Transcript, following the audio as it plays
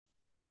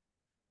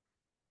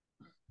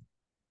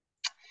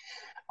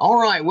All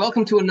right,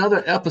 welcome to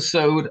another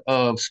episode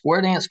of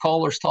Square Dance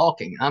Callers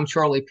Talking. I'm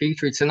Charlie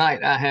Petrie.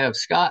 Tonight I have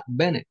Scott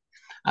Bennett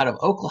out of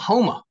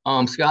Oklahoma.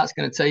 Scott's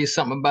going to tell you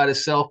something about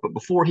himself, but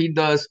before he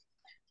does,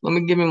 let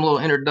me give him a little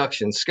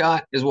introduction.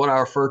 Scott is what I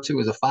refer to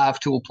as a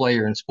five-tool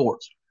player in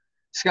sports.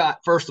 Scott,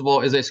 first of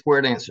all, is a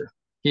square dancer.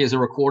 He is a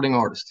recording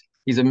artist.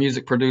 He's a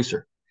music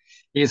producer.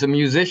 He is a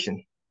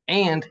musician,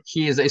 and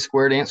he is a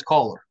square dance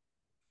caller.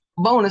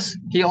 Bonus,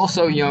 he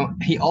also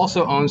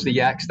owns the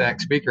Yak Stack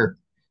speaker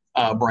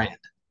brand.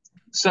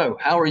 So,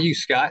 how are you,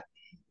 Scott?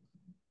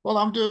 Well,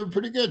 I'm doing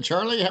pretty good,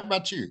 Charlie. How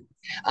about you?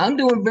 I'm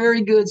doing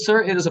very good,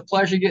 sir. It is a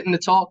pleasure getting to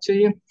talk to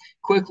you.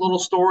 Quick little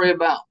story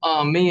about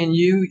me and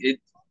you.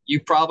 You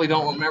probably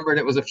don't remember it.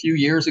 It was a few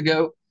years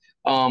ago.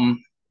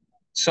 Um,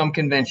 some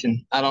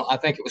convention. I don't. I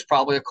think it was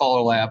probably a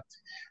caller lab.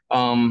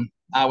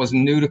 I was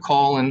new to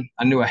calling.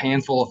 I knew a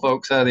handful of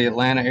folks out of the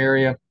Atlanta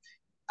area.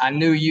 I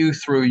knew you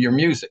through your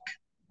music,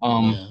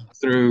 Yeah.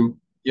 through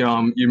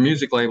your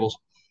music labels,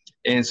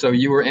 and so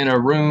you were in a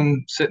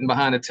room sitting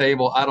behind a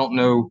table. I don't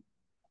know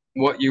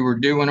what you were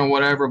doing or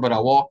whatever, but I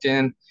walked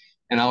in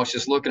and I was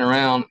just looking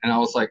around and I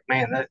was like,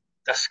 man,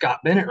 that's Scott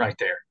Bennett right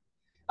there.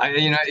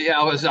 Yeah,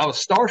 I was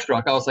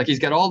starstruck. I was like, he's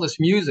got all this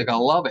music. I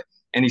love it.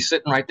 And he's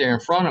sitting right there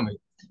in front of me.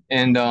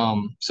 And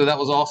so that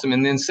was awesome.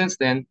 And then since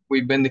then,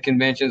 we've been to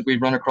conventions,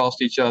 we've run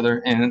across each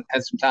other and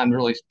had some time to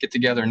really get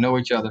together and know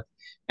each other.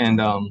 And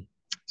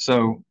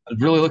so I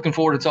was really looking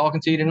forward to talking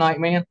to you tonight,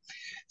 man.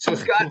 So Yeah,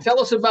 Scott, cool. tell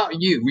us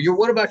about you.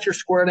 What about your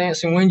square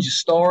dancing? When did you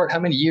start? How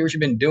many years you've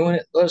been doing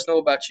it? Let us know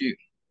about you.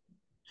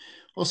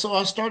 Well, so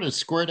I started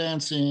square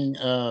dancing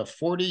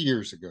 40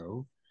 years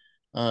ago.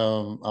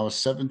 I was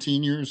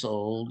 17 years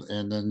old,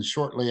 and then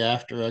shortly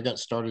after I got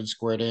started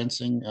square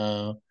dancing,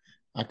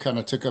 I kind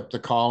of took up the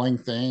calling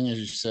thing. As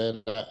you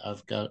said,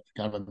 I've got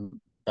kind of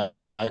a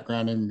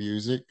background in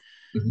music,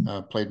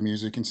 Mhm. played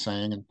music and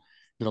sang, and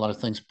did a lot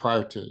of things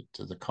prior to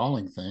the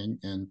calling thing.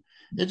 And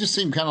it just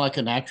seemed kind of like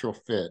a natural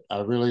fit. I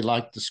really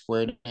liked the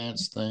square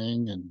dance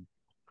thing, and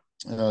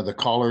the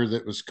caller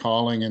that was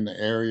calling in the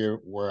area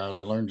where I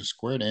learned to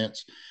square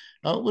dance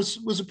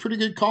was a pretty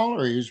good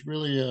caller. He was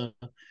really a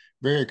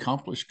very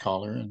accomplished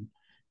caller,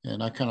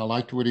 and I kind of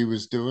liked what he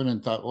was doing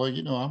and thought, well,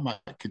 I might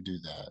could do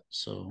that.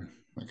 So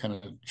I kind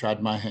of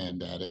tried my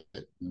hand at it.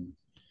 And,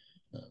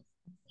 uh,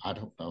 I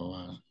don't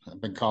know. I've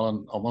been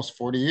calling almost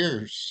 40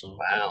 years. So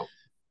Wow.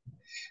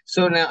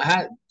 So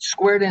now,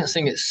 square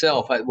dancing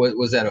itself,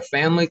 was that a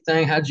family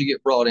thing? How'd you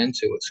get brought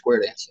into it,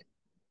 square dancing?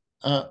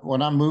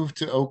 when I moved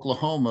to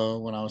Oklahoma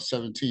when I was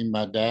 17,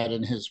 my dad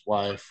and his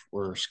wife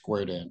were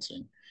square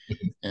dancing.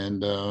 Mhm.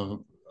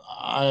 And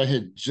I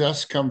had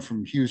just come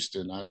from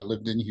Houston. I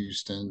lived in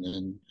Houston,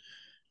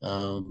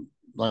 and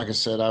like I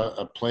said,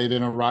 I played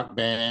in a rock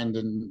band,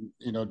 and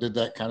did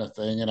that kind of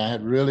thing. And I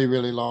had really,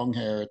 really long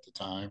hair at the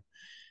time.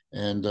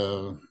 And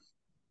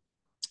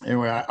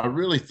anyway, I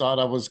really thought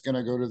I was going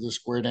to go to the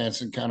square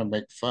dance and kind of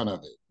make fun of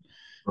it.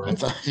 I Right.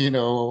 thought,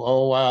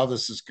 oh wow,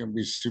 this is going to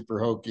be super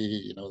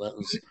hokey. That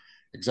was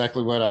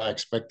exactly what I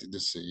expected to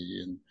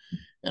see.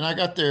 And I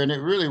got there, and it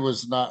really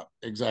was not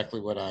exactly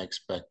what I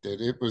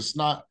expected. It was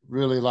not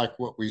really like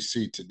what we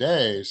see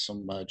today so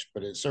much,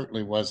 but it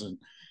certainly wasn't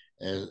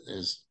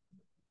as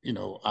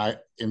I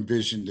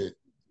envisioned it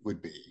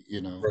would be.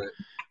 Right.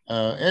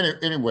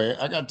 Anyway,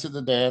 I got to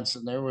the dance,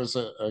 and there was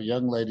a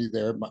young lady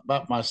there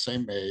about my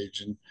same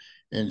age,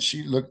 and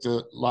she looked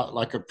a lot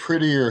like a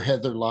prettier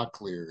Heather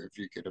Locklear, if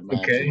you could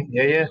Okay. imagine.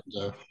 Yeah.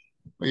 Yeah.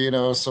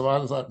 And, so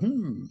I thought,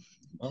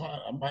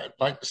 well, I might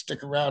like to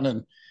stick around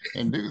and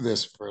do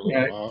this for a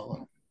little Right.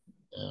 while.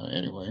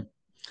 Anyway,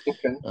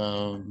 Okay.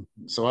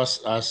 so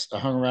I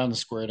hung around the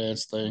square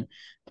dance thing.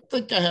 I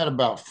think I had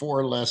about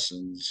four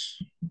lessons,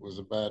 was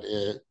about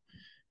it.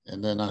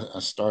 And then I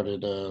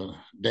started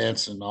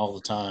dancing all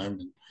the time.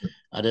 And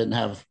I didn't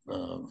have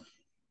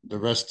the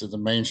rest of the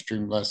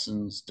mainstream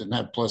lessons, didn't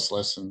have plus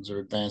lessons or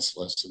advanced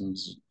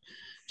lessons.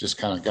 Just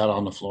kind of got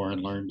on the floor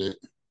and learned it.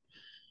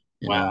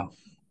 You Wow. know,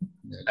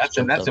 yeah, just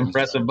jumped That's up and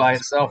impressive started by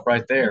itself,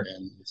 right there.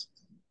 and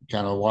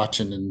kind of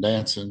watching and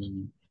dancing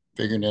and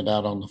figuring it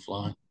out on the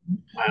fly.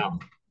 Wow.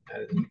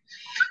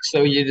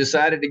 So you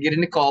decided to get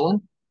into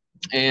calling,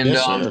 and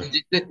Yes,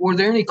 sir. were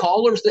there any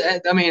callers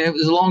that? I mean, it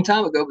was a long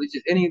time ago, but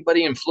did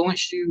anybody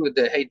influenced you with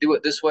the hey, do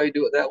it this way,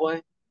 do it that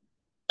way?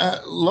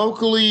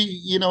 Locally,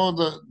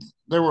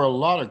 there were a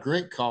lot of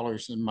great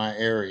callers in my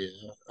area.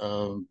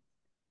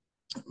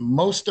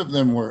 Most of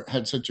them were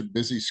had such a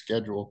busy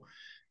schedule.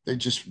 They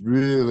just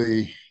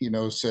really,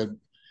 said,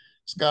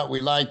 Scott, we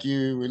like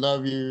you, we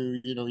love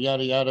you,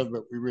 yada yada,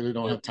 but we really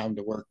don't Yeah. have time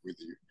to work with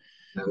you.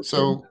 Okay.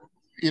 So,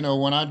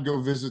 when I'd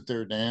go visit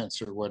their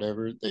dance or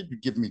whatever,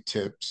 they'd give me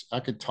tips.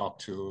 I could talk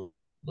to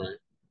Right.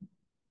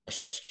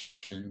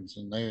 questions,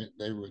 and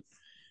they would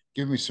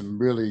give me some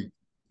really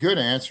good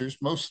answers,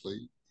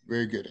 mostly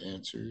very good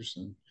answers.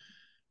 And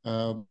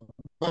uh,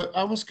 but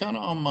I was kind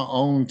of on my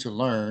own to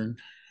learn.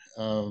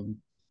 Um,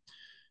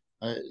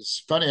 it's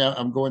funny.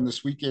 I'm going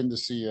this weekend to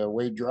see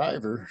Wade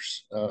Driver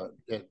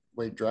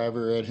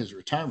at his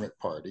retirement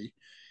party,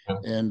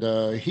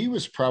 And he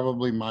was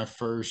probably my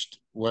first,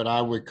 what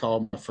I would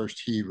call my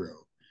first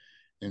hero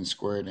in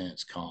square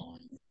dance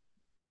calling.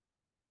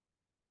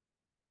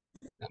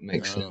 That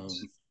makes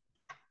sense.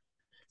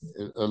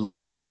 Um,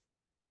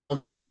 I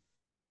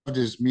loved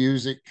his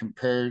music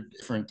compared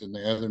different than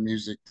the other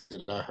music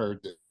that I heard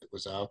that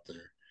was out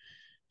there.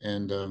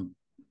 And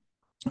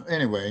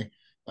anyway,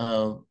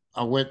 uh,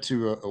 I went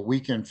to a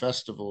weekend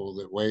festival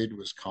that Wade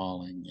was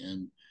calling,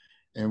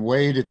 and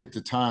Wade at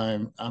the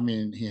time, I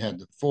mean, he had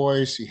the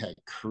voice, he had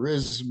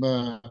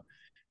charisma,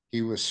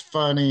 he was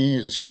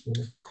funny, his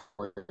Mhm.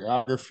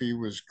 choreography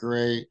was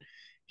great.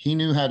 He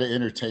knew how to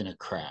entertain a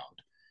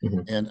crowd.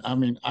 Mhm. And I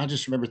mean, I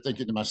just remember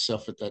thinking to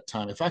myself at that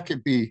time, if I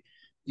could be,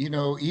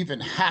 even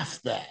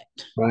half that,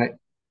 Right.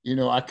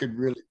 I could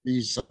really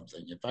be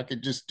something. If I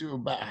could just do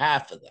about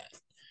half of that.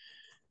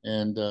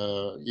 And,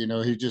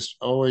 he just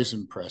always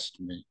impressed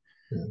me.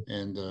 Yeah.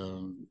 And,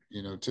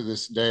 to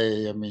this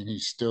day, I mean,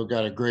 he's still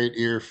got a great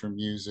ear for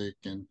music,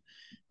 and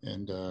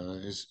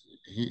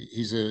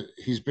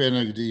he's been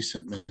a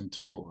decent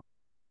mentor.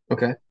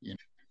 Okay. You know,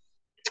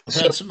 I've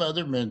So, had some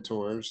other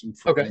mentors and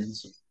okay.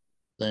 friends and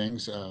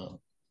things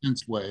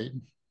since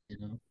Wade. You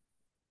know.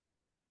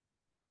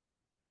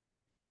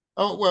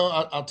 Oh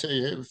well, I'll tell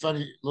you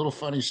a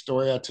funny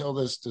story. I tell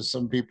this to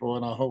some people,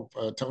 and I hope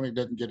Tony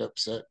doesn't get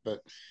upset.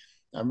 But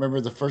I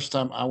remember the first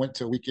time I went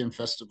to a weekend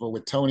festival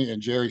with Tony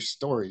and Jerry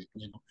Story,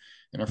 and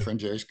our friend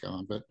Jerry's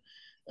gone, but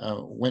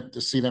went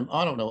to see them.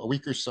 I don't know, a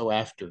week or so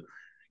after,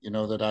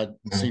 that I'd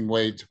Mhm. seen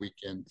Wade's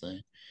weekend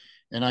thing,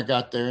 and I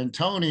got there, and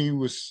Tony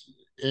was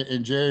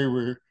and Jerry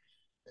were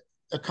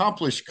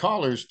accomplished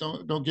callers.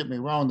 Don't get me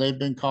wrong; they've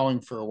been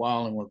calling for a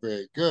while and were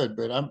very good.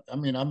 But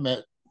I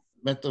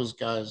met those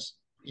guys,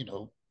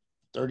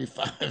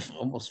 35,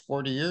 almost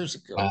 40 years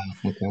Wow.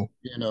 ago, Okay.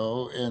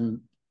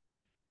 and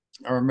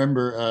I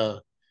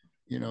remember,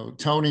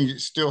 Tony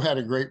still had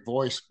a great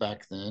voice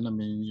back then. I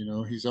mean,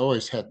 he's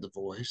always had the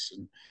voice,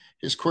 and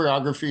his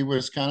choreography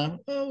was kind of,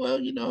 oh, well,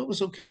 it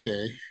was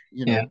okay,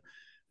 you Yeah.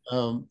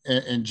 know.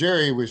 And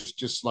Jerry was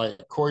just like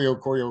choreo,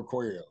 choreo,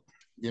 choreo.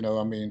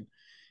 I mean,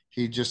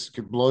 he just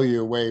could blow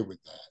you away with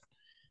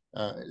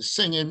that.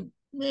 Singing,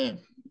 man,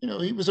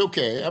 he was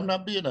okay. I'm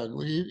not being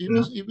ugly.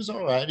 No. He was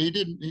all right. He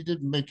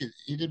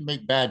didn't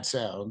make bad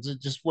sounds. It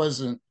just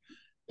wasn't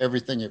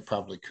everything it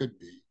probably could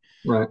be.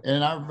 Right.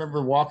 And I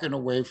remember walking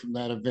away from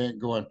that event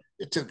going,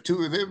 it took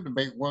two of them to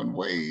make one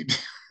Wade.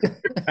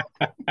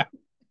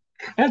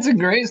 That's a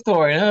great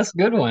story. That's a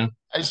good one.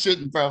 I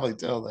shouldn't probably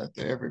tell that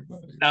to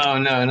everybody. No,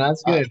 no, no,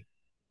 that's I, good.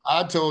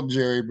 I told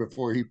Jerry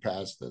before he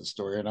passed that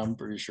story, and I'm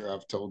pretty sure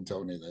I've told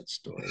Tony that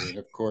story. And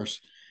of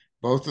course,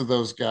 both of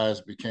those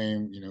guys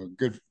became,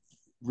 good,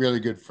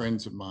 really good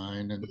friends of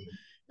mine,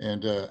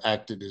 and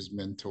acted as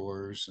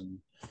mentors, and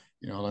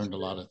I learned a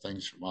lot of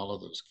things from all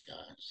of those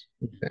guys.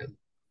 Okay.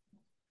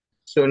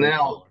 It's So great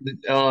now,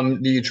 color.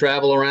 do you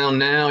travel around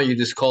now? You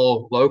just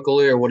call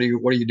locally, or what are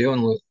you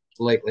doing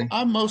lately?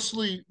 I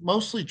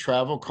mostly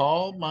travel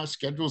call. My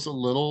schedule's a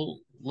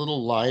little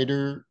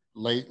lighter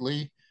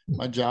lately.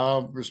 My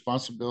job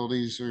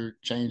responsibilities are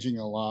changing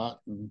a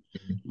lot, and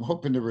I'm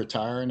hoping to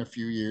retire in a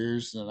few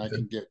years, and I Okay.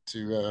 can get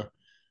to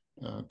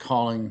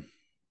calling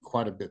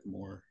quite a bit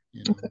more.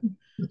 Okay.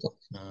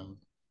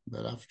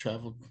 But I've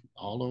traveled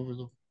all over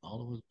the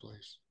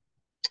place.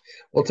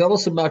 Well, tell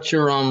us about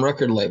your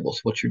record labels.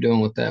 What you're doing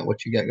with that?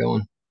 What you got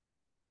going?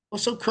 Well,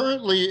 so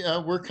currently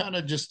we're kind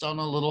of just on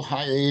a little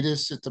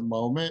hiatus at the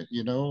moment,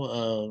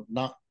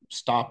 not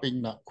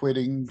stopping, not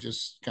quitting,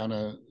 just kind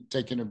of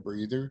taking a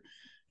breather.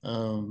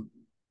 Um,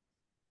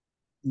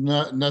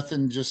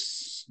 Nothing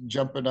just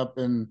jumping up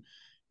and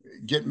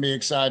getting me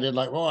excited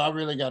like, well, I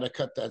really got to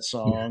cut that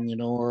song,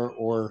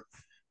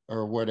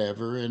 or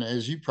whatever. And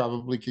as you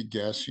probably could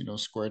guess,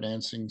 square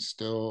dancing's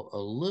still a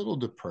little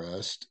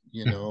depressed,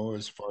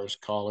 as far as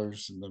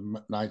callers and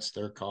the nights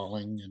they're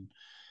calling and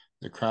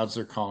the crowds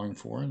they're calling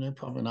for, and they're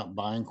probably not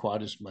buying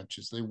quite as much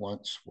as they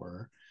once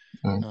were.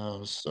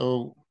 Uh,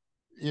 So,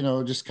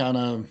 just kind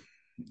of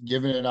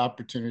giving it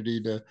opportunity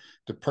to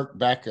perk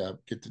back up,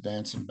 get the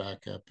dancing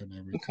back up, and okay.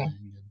 everything.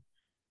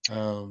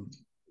 And,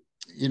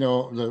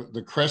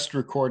 the Crest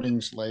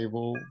Recordings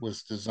label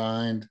was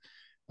designed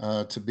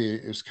to be.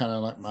 It was kind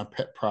of like my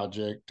pet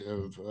project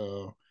of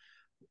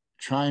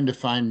trying to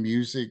find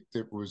music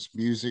that was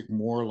music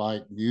more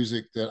like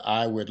music that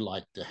I would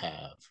like to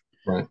have,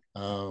 Right.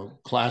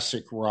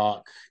 classic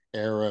rock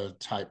era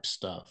type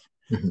stuff.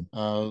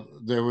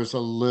 Mhm. There was a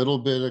little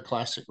bit of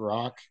classic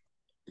rock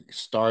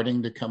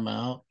starting to come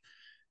out,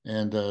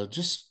 and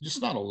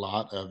just not a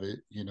lot of it,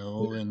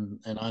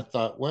 And I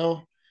thought,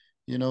 well,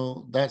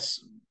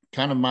 that's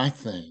kind of my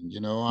thing.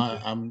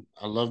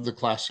 I love the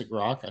classic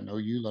rock. I know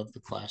you love the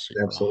classic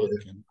rock,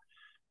 Absolutely.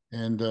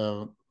 and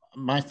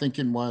my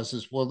thinking was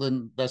is well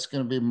then that's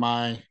going to be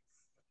my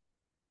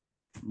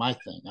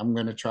thing. I'm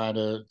going to try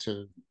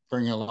to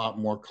bring a lot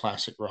more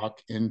classic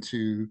rock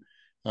into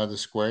the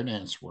square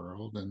dance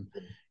world, and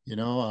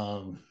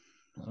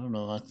I don't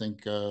know. I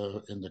think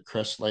in the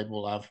Crest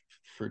label, I've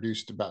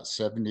produced about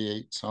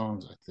 78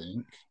 songs. I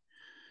think,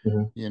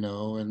 Mhm.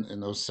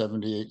 and those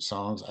 78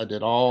 songs. I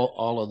did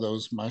all of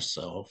those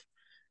myself.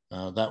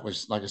 That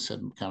was, like I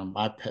said, kind of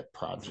my pet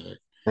project,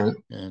 Right.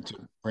 and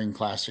to bring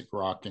classic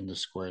rock into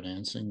square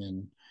dancing.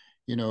 And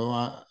you know,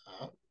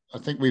 I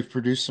think we've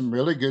produced some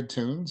really good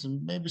tunes,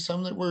 and maybe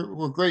some that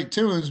were great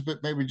tunes,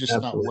 but maybe just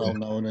not Absolutely. well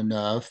known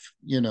enough,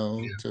 Yeah.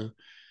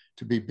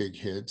 to be big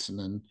hits. And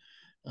then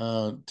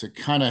to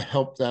kind of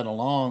help that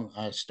along,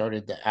 I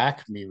started the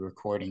Acme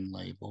recording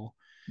label,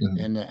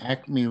 Mhm. and the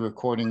Acme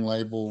recording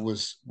label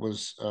was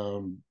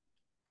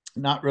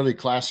not really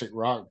classic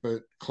rock,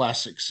 but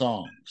classic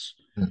songs.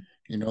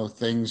 Mhm.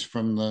 Things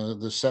from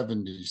the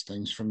 70s,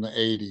 things from the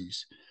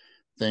 80s,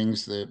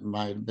 things that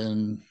might have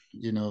been,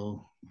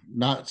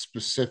 not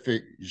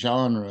specific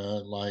genre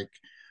like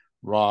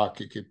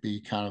rock. It could be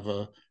kind of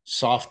a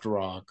soft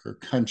rock or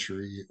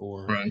country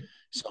or Right.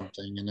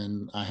 something. And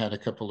then I had a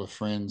couple of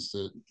friends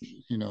that,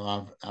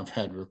 I've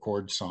had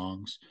record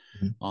songs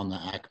Mhm. on the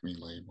Acme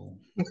label,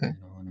 Okay.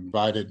 and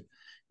invited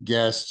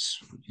guests,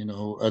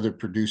 other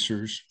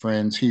producers,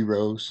 friends,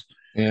 heroes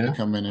to Yeah.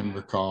 come in and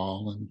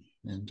recall and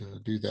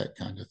do that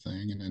kind of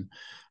thing. And then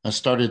I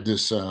started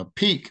this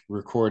Peak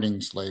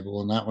Recordings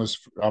label, and that was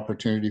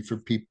opportunity for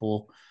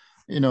people,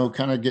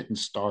 kind of getting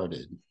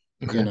started.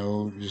 Okay.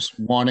 Just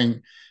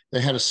wanting.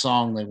 They had a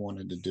song they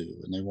wanted to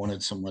do, and they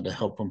wanted someone to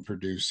help them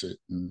produce it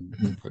and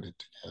Mhm. put it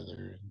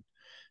together. And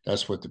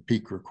that's what the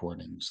Peak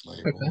Recordings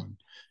label. Okay. And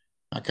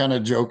I kind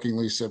of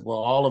jokingly said, well,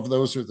 all of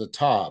those are the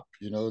top.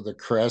 The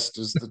Crest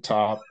is the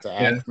top, the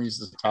Yeah. Acme's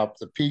the top,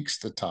 the Peak's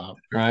the top.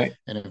 Right.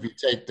 And if you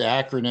take the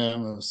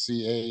acronym of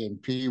CA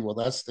and P, well,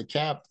 that's the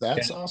cap. Yeah.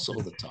 That's also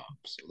the top.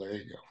 So there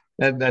you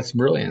go. That's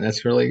brilliant.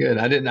 That's really good.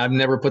 I've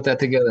never put that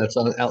together. That's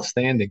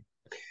outstanding.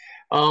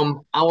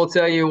 I will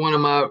tell you one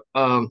of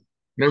my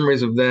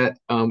memories of that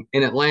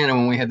in Atlanta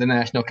when we had the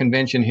national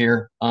convention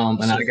here. Yes,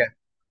 And I sir. got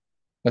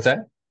what's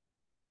that?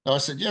 No, I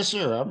said, yes,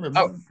 sir. I Oh, remember.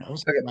 I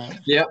was okay.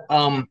 mad. Yep.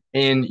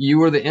 And you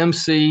were the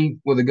MC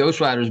with the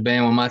Ghost Riders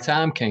band when my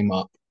time came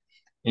up,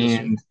 Yes,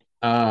 sir. and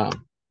uh,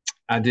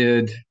 I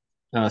did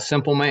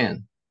Simple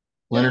Man,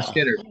 Leonard Yeah,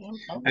 Skinner. I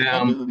do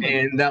remember.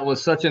 And that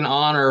was such an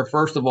honor,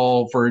 first of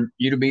all, for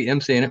you to be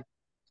emceeing it.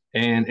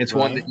 And it's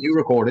one that Right. you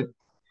recorded.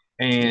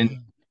 And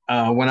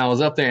Yeah. when I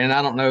was up there, and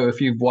I don't know if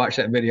you've watched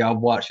that video, I've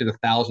watched it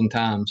 1,000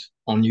 times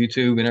on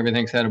YouTube and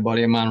everything's had a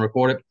buddy of mine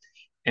record it.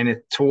 And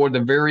it toward the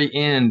very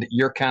end,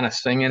 you're kind of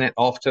singing it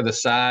off to the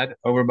side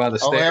over by the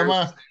Oh, am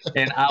stairs. I?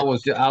 And I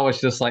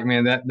was just like,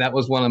 man, that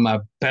was one of my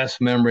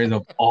best memories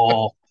of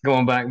all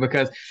going back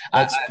because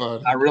I, That's I, I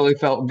funny. really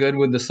felt good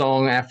with the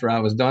song after I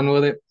was done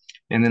with it.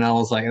 And then I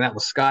was like, and that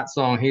was Scott's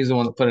song. He's the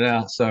one that put it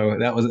out. So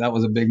that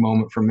was a big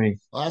moment for me.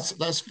 Well,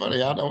 that's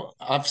funny. I don't.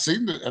 I've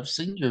seen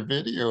your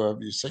video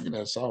of you singing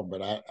that song, but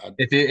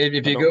If I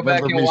you don't go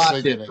back remember and me watch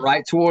it, singing it.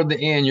 right toward the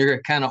end,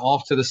 you're kind of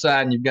off to the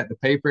side and you've got the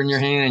paper in your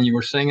hand and you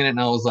were singing it, and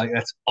I was like,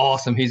 "That's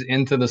awesome! He's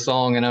into the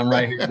song, and I'm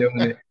right here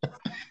doing it." Oh,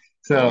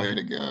 So, way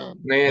to go.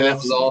 man, that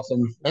was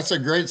awesome. That's a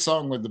great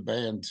song with the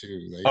band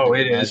too. They Oh, do a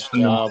it is nice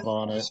phenomenal. job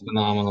on it. It's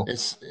phenomenal.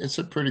 It's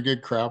a pretty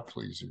good crowd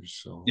pleaser.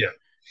 So Yeah.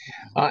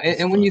 And,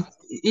 it's and when fun. you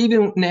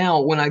even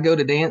now when I go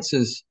to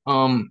dances,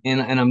 and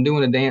I'm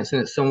doing a dance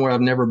and it's somewhere I've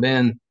never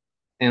been,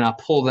 and I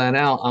pull that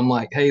out, I'm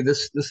like, hey,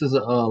 this is a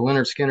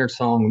Leonard Skinner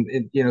song.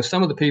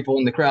 Some of the people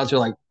in the crowds are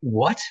like,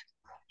 what?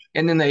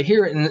 And then they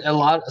hear it, and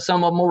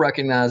some of them will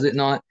recognize it,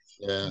 not.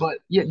 Yeah. But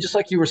yeah, just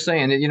like you were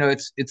saying,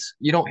 it's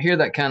you don't hear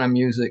that kind of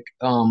music.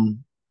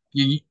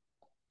 You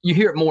you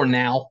hear it more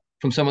now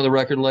from some of the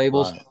record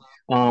labels. Right.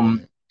 Um,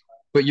 Right.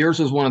 but yours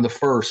was one of the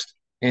first,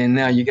 and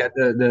now you Yeah. got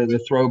the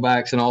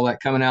throwbacks and all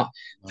that coming out.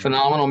 Right.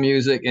 Phenomenal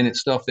music, and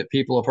it's stuff that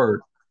people have heard.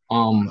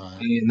 Right.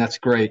 And that's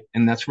great,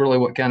 and that's really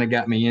what kind of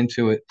got me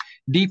into it,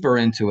 deeper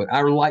into it.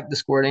 I liked the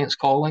square dance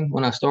calling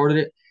when I started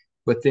it,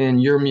 but then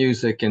your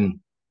music and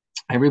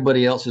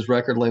everybody else's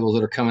record labels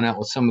that are coming out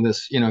with some of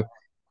this,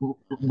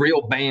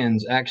 real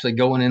bands actually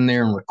going in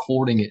there and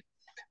recording it.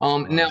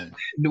 Now, Right.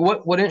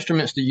 what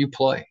instruments do you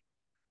play?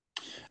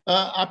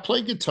 I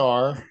play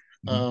guitar.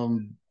 Mhm.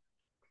 Um,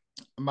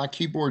 my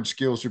keyboard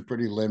skills are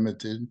pretty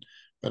limited,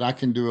 but I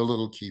can do a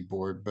little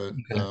keyboard. But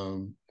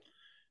Okay.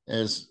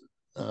 as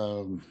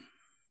um,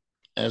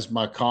 as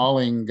my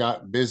calling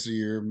got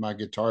busier, my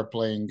guitar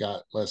playing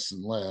got less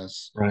and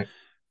less. Right.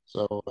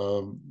 So,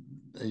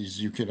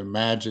 as you can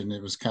imagine,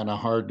 it was kind of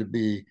hard to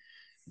be,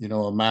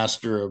 a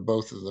master of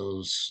both of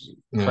those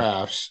Yeah.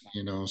 crafts.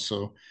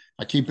 So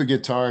I keep a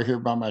guitar here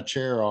by my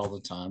chair all the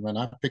time, and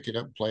I pick it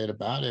up, and play it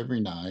about every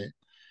night.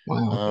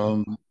 Wow. Okay.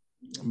 Um,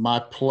 my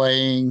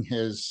playing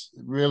has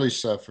really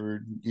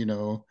suffered.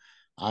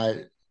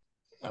 I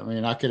I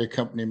mean, I could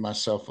accompany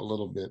myself a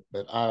little bit,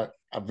 but I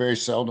very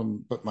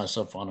seldom put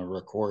myself on a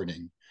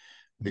recording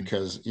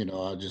because,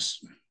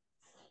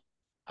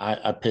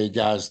 I pay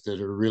guys that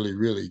are really,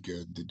 really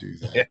good to do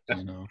that.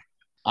 Yeah.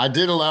 I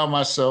did allow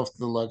myself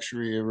the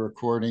luxury of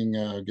recording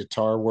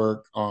guitar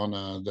work on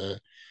the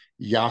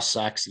Ya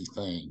Saxy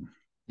thing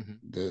Mhm.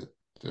 that,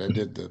 I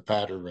did the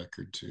patter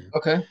record to.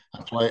 Okay.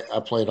 I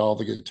played all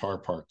the guitar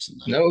parts in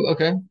that. No.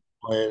 Okay.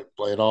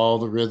 played all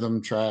the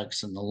rhythm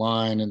tracks and the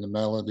line and the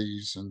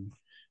melodies and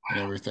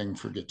everything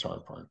for guitar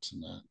parts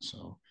and that.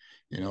 So,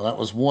 that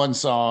was one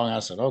song. I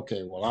said,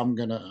 okay, well, I'm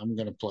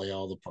gonna play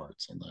all the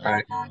parts on that.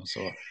 Right.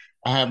 So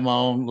I have my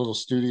own little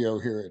studio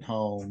here at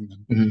home,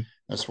 and Mhm.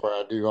 that's where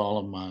I do all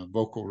of my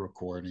vocal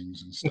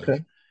recordings and stuff.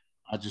 Okay.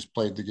 I just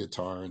played the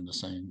guitar in the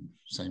same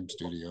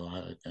studio.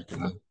 I could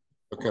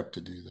hook up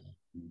to do that.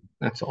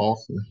 That's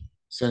awesome.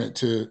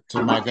 Sent it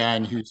to my guy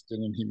in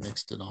Houston, and he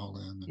mixed it all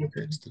in and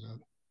Okay. fixed it up.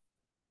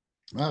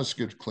 That was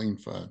good, clean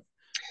fun.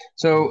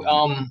 So,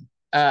 Um,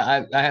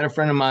 I had a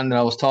friend of mine that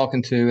I was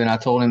talking to, and I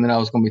told him that I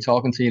was going to be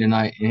talking to you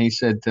tonight, and he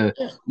said to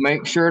yeah.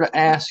 make sure to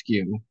ask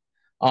you,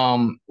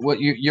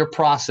 what your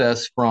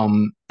process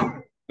from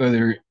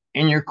whether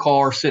in your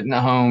car, sitting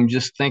at home,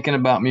 just thinking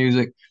about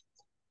music.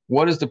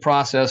 What is the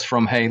process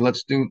from, hey,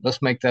 let's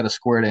make that a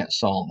square dance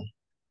song?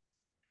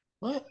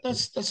 Well,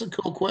 that's a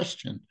cool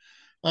question.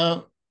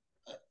 Uh,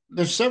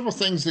 there's several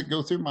things that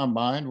go through my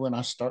mind when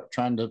I start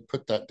trying to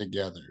put that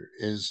together.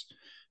 Is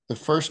the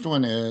first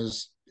one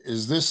is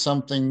this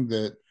something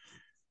that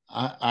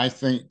I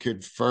think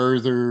could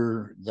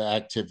further the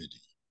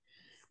activity?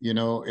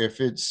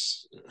 If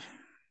it's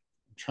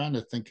I'm trying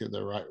to think of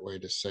the right way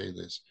to say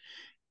this.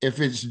 If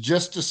it's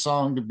just a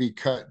song to be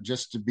cut,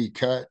 just to be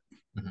cut,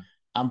 Mhm.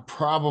 I'm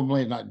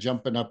probably not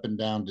jumping up and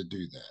down to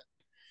do that.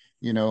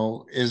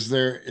 Is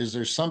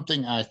there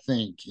something I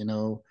think,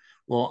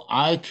 well,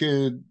 I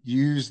could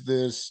use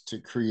this to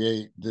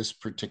create this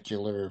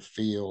particular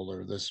feel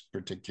or this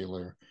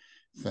particular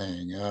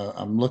thing.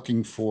 I'm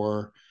looking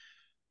for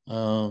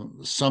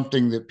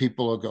something that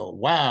people will go,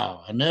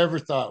 wow, I never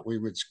thought we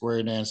would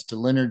square dance to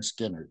Leonard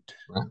Skinner,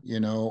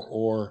 Right.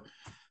 or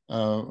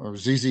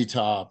ZZ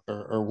Top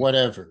or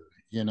whatever.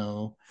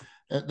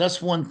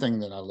 That's one thing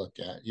that I look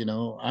at.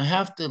 I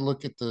have to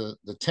look at the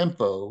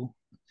tempo.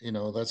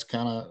 That's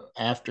kind of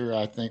after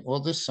I think, well,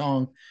 this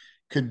song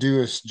could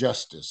do us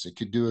justice. It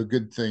could do a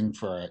good thing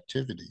for our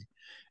activity.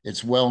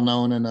 It's well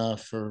known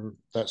enough for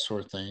that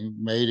sort of thing.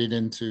 Made it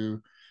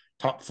into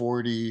top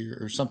 40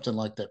 or something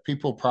like that.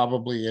 People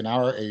probably in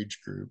our age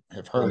group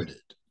have Right. heard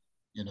it.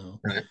 You know,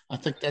 Right. I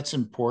think that's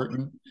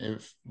important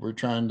if we're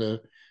trying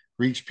to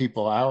reach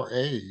people our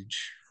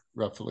age,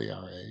 roughly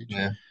our age.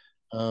 Yeah.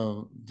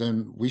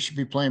 Then we should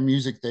be playing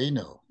music they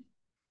know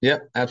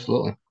Yep.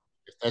 Absolutely.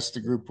 if that's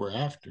the group we're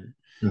after.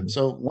 Mhm.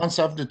 So once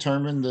I've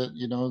determined that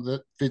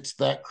that fits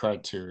that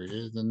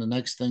criteria, then the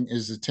next thing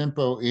is the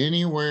tempo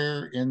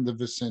anywhere in the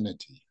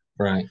vicinity.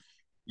 Right.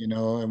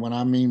 And what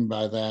I mean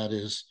by that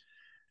is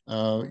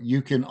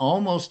you can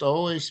almost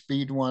always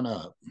speed one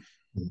up,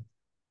 Mhm.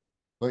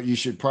 but you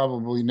should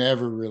probably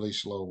never really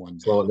slow one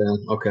Slow down. it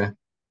down. Okay.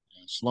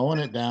 Slowing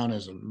it down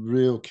is a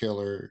real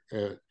killer.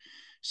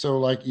 So,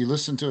 like, you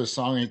listen to a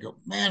song and you go,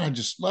 man, I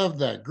just love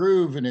that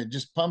groove and it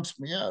just pumps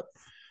me up.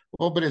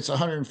 Well, but it's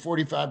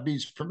 145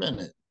 beats per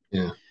minute.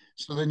 Yeah.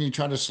 So then you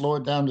try to slow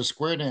it down to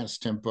square dance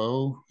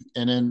tempo,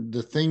 and then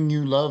the thing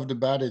you loved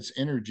about its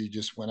energy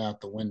just went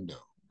out the window.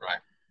 Right.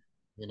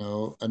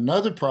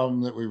 Another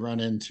problem that we run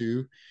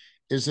into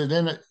is it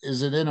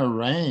in a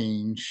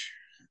range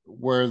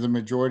where the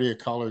majority of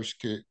callers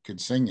could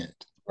sing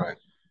it. Right.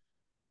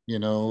 You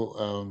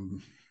know,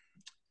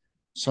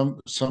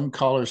 some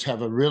callers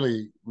have a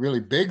really really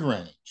big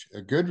range,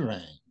 a good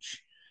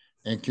range,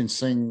 and can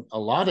sing a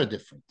lot of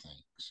different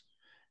things.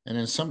 And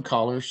then some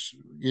callers,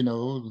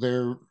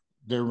 their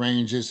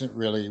range isn't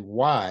really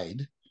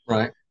wide.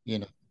 Right. You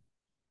know,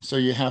 so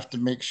you have to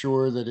make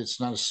sure that it's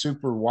not a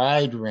super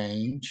wide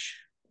range,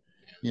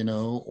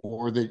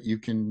 or that you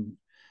can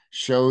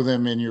show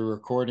them in your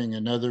recording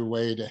another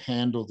way to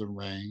handle the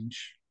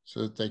range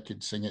so that they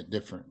could sing it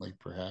differently,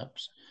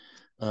 perhaps.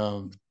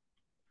 Um,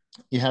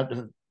 you have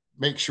to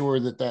make sure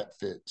that that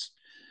fits.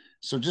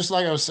 So just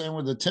like I was saying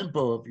with the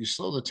tempo, if you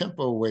slow the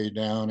tempo way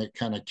down, it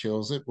kind of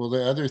kills it. Well,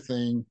 the other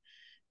thing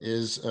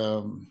is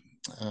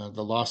the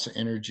loss of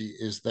energy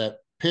is that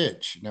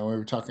pitch. We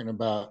were talking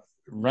about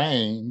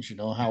range,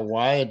 how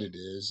wide it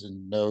is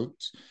in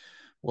notes.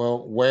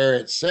 Well, where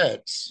it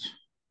sets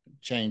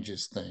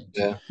changes things.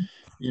 Yeah.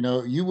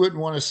 You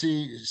wouldn't want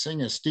to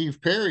sing a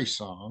Steve Perry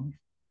song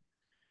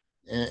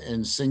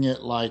and sing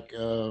it like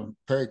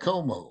Perry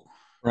Como.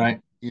 Right.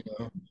 You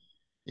know,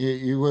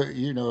 you would,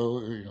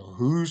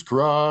 who's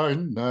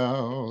crying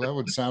now? That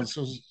would sound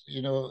so.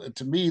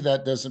 To me,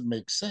 that doesn't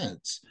make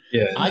sense.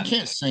 Yeah. I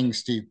can't sing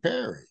Steve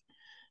Perry.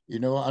 I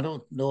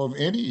don't know of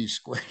any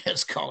square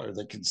dance caller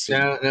that can sing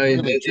No. No.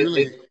 really,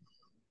 truly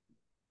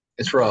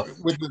It's rough.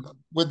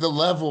 with the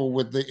level,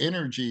 with the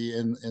energy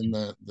and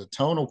the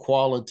tonal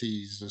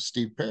qualities of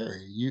Steve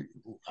Perry.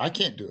 I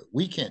can't do it.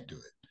 We can't do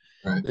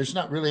it. Right. There's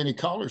not really any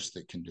callers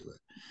that can do it.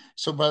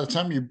 So by the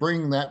time you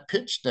bring that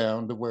pitch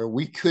down to where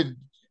we could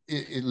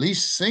at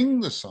least sing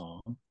the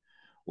song,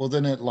 well,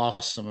 then it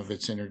lost some of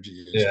its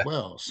energy as Yeah.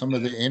 well. Some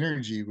of the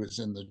energy was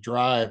in the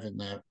drive and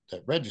that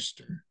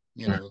register,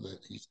 Right. that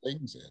he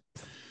sings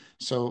it.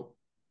 So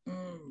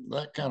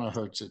that kind of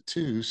hurts it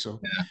too.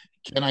 So Yeah.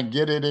 can I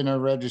get it in a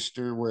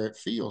register where it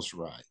feels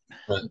right?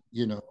 Right.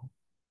 You know,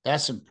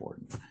 That's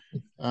important.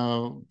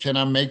 Can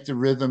I make the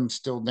rhythm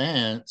still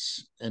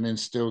dance and then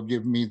still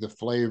give me the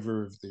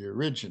flavor of the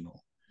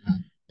original?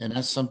 And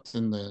that's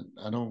something that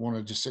I don't want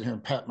to just sit here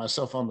and pat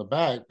myself on the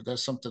back, but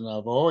that's something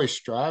I've always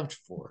strived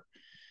for.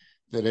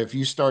 That if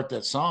you start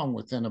that song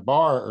within a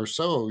bar or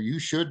so, you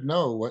should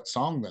know what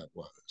song that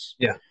was.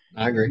 Yeah,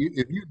 I agree.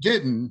 If you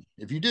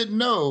didn't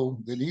know,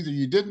 then either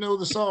you didn't know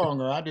the song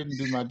or I didn't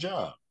do my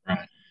job.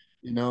 Right.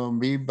 You know,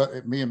 me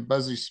and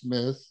Buzzy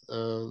Smith,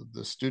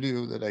 the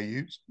studio that I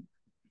use,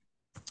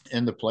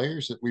 and the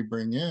players that we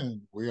bring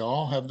in, we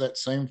all have that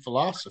same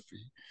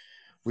philosophy.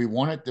 We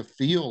want it to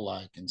feel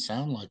like and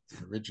sound like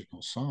the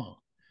original song.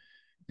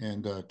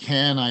 And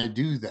can I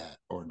do that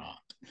or not?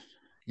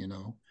 You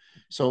know,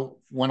 so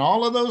when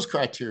all of those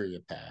criteria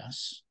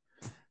pass,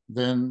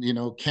 then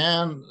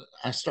can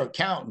I start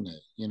counting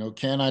it?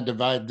 Can I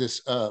divide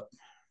this up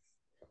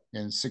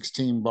in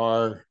 16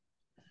 bar,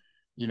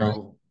 you Right.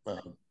 know,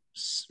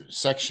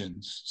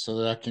 sections so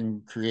that I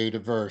can create a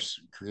verse,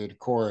 create a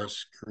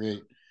chorus,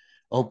 create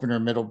opener,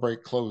 middle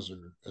break,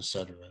 closer,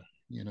 etc.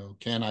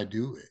 Can I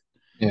do it?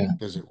 Yeah.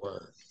 Does it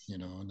work?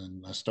 And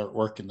then I start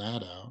working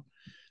that out.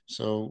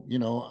 So,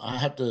 I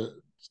have to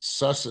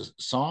suss a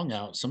song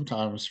out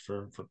sometimes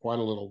for quite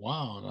a little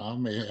while. And I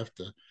may have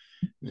to,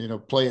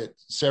 play it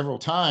several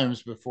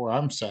times before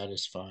I'm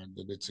satisfied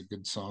that it's a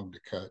good song to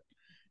cut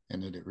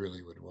and that it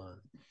really would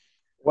work.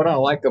 What I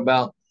like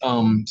about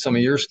some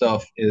of your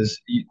stuff is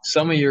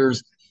some of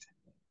yours,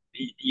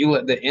 you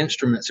let the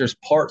instruments, there's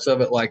parts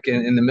of it like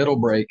in the middle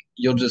break,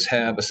 you'll just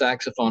have a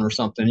saxophone or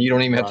something. You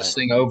don't even have to Right.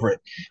 sing over it,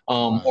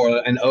 Right. or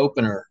an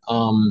opener.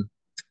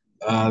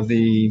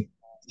 The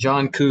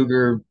John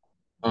Cougar,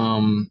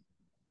 um,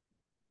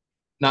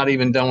 not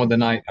even done with the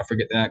night. I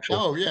forget the actual.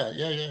 Oh yeah,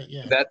 yeah, yeah,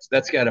 yeah.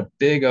 That's got a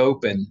big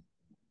open,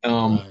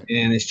 Right.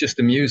 and it's just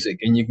the music,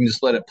 and you can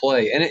just let it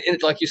play.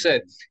 And like you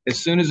said, as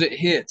soon as it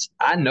hits,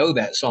 I know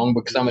that song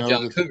because You I'm a know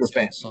John that Cougar that's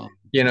fan. that song.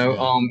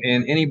 Yeah.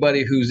 And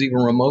anybody who's even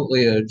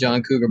remotely a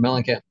John Cougar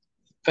Mellencamp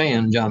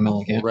fan, John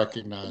We'll Mellencamp,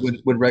 recognize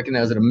it. would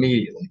recognize it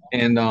immediately.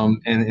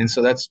 And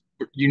so that's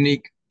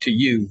unique to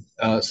you.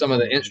 Some of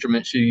the Mm-hmm.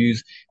 instruments you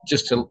use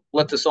just to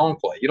let the song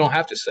play. You don't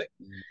have to sing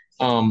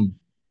um,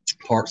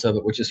 parts of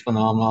it, which is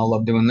phenomenal. I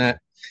love doing that.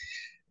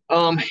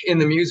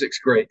 And the music's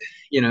great,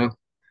 you know.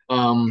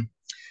 Um,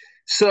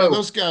 Yeah, so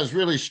those guys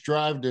really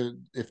strive to,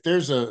 if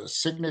there's a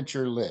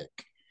signature lick,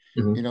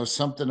 mhm.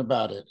 something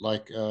about it.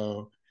 Like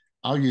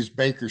I'll use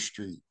Baker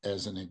Street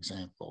as an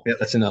example. Yeah,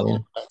 that's another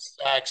one. That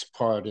sax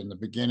part in the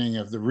beginning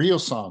of the real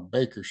song,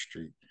 Baker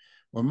Street.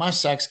 When my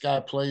sax guy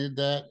played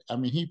that, I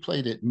mean, he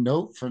played it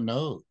note for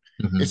note.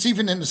 Mm-hmm. It's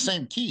even in the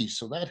same key,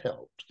 so that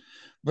helped.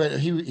 But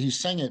he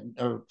sang it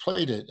or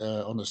played it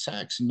on the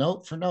sax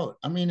note for note.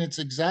 I mean, it's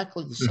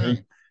exactly the Mm-hmm.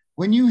 same.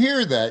 When you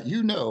hear that,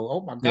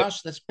 oh my Yep.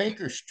 gosh, that's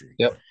Baker Street.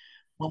 Yep.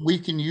 Well, we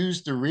can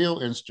use the real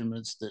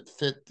instruments that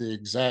fit the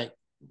exact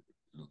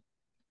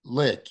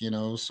lick, So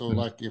Mm-hmm.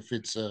 like if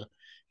it's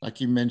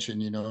like you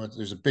mentioned,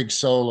 there's a big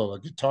solo, a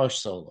guitar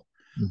solo.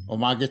 Well,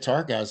 my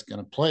guitar guy's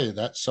going to play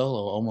that solo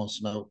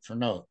almost note for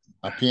note.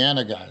 My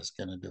piano guy's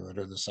going to do it,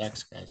 or the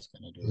sax guy's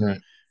going to do it.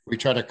 Right. We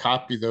try to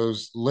copy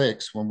those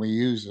licks when we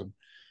use them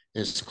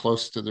as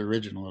close to the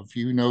original. If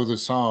you know the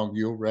song,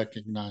 you'll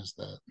recognize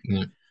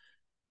Yeah.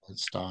 that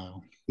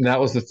style. That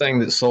was the thing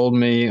that sold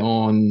me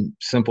on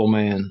Simple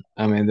Man.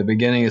 I mean, the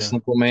beginning of Yeah,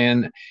 Simple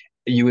Man,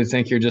 you would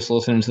think you're just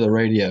listening to the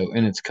radio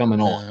and it's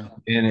coming on,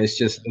 yeah. and it's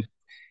just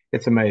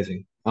it's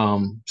amazing.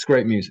 It's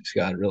great music,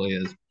 Scott. It really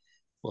is.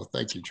 Well,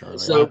 thank you, Charlie. I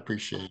So,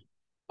 appreciate it.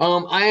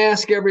 I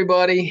ask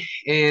everybody,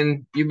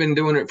 and you've been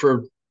doing it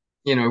for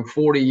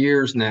 40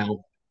 years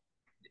now.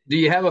 Do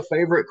you have a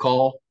favorite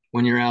call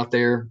when you're out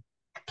there?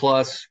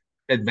 Plus,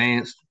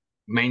 advanced,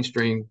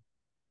 mainstream.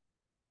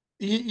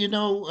 You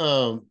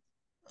know,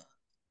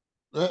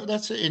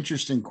 that's an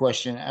interesting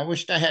question. I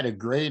wished I had a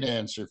great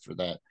answer for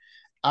that.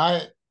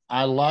 I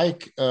I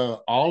like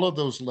all of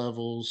those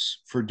levels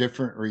for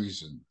different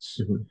reasons.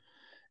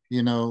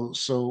 Mhm.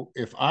 So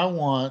if I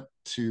want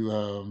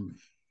to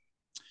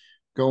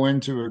go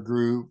into a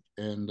group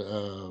and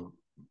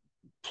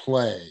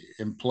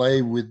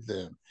play with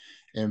them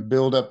and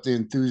build up the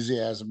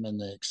enthusiasm and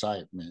the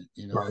excitement,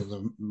 Right.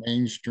 the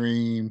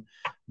mainstream,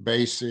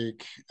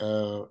 basic,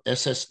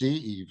 SSD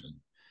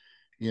even,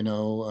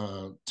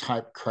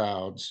 type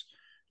crowds.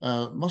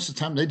 Most of the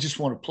time, they just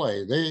want to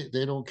play.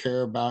 They don't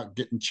care about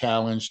getting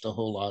challenged a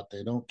whole lot.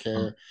 They don't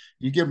care.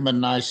 You give them a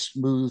nice,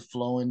 smooth,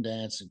 flowing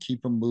dance and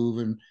keep them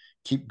moving,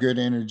 keep good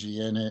energy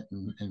in it,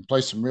 and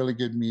play some really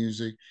good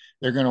music.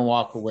 They're going to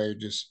walk away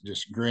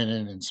just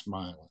grinning and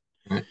smiling.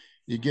 Right.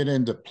 You get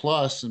into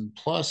plus and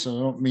plus, and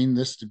I don't mean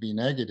this to be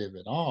negative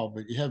at all,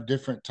 but you have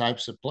different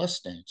types of plus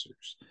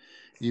dancers.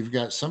 You've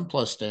got some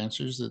plus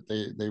dancers that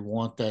they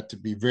want that to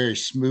be very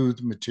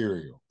smooth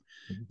material.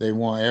 They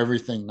want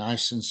everything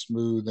nice and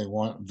smooth. They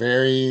want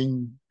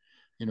varying,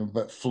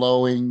 but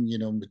flowing,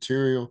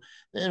 material.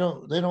 They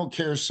don't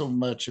care so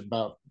much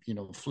about,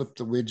 flip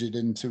the widget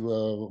into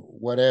a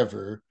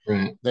whatever.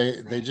 Right.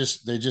 They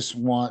just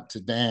want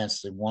to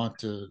dance. They want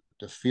to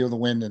to feel the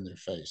wind in their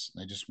face.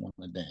 And they just want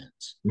to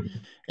dance.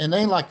 Mhm. And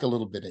they like a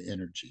little bit of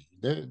energy.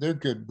 They're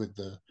good with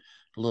the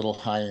little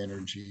high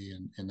energy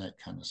and that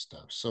kind of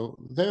stuff. So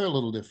they're a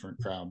little different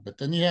crowd. But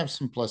then you have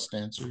some plus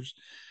dancers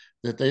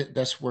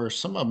that's where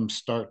some of them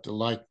start to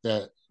like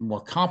that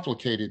more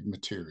complicated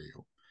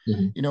material.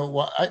 Mhm. You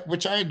know,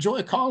 which I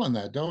enjoy calling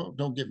that.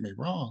 Don't get me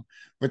wrong,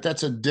 but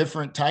that's a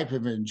different type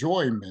of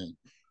enjoyment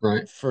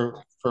Right.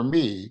 for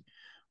me.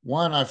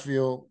 One, I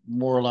feel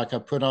more like I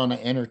put on an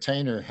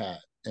entertainer hat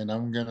and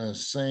I'm gonna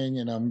sing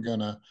and I'm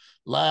gonna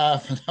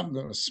laugh and I'm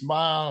gonna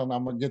smile and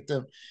I'm gonna get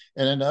them.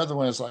 And then the other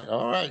one is like,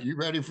 all right, you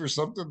ready for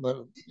something?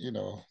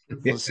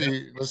 Let's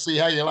see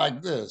how you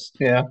like this.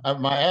 Yeah.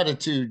 My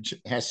attitude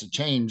has to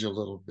change a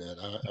little bit.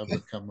 I've Okay.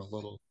 become a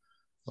little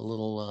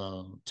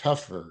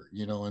tougher,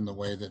 in the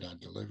way that I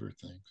deliver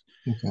things.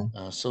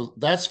 Okay. So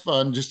that's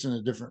fun, just in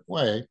a different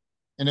way.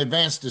 And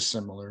advanced is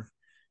similar.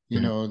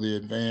 Mhm. The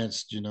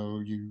advanced,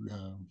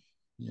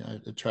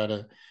 I try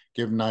to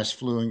give nice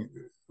flowing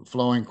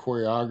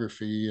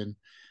choreography,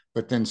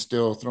 but then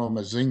still throw them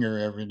a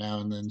zinger every now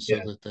and then so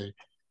Yeah. that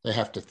they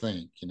have to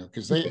think,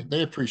 because Okay.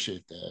 they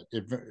appreciate that.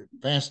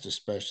 Advanced,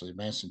 especially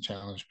advanced and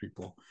challenge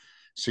people,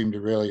 seem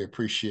to really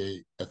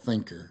appreciate a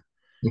thinker.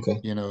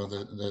 Okay.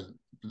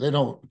 They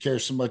don't care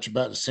so much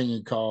about the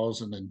singing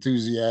calls and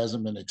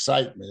enthusiasm and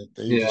excitement.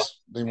 Yeah.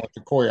 They want the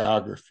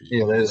choreography.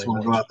 Yeah. They just They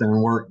want to go want out there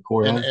and work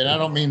and I choreography.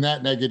 don't mean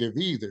that negative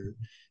either.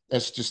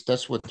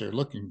 That's what they're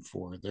looking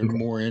for. They're Okay.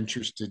 more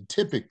interested,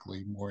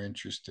 typically more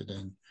interested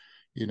in,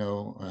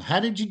 how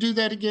did you do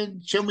that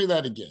again? Show me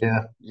that again.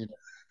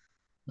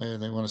 Yeah.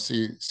 They want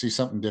to see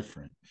something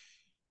different.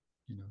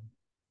 You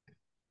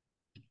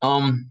know.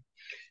 Um,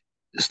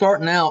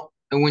 Starting out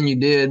when you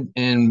did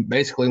and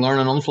basically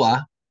learning on the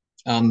fly,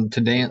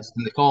 to dance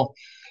in the call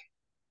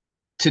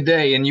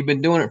today, and you've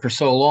been doing it for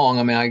so long.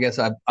 I mean, I guess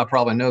I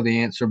probably know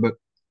the answer, but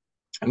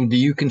do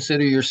you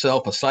consider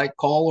yourself a sight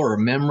caller or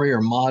memory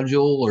or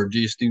module, or do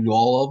you just do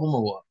all of them,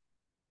 or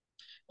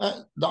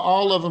what?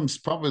 All of them's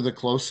probably the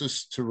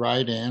closest to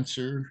right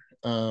answer,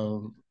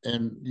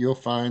 and you'll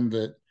find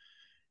that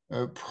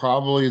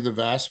probably the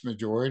vast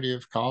majority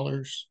of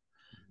callers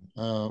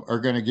are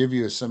going to give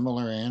you a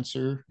similar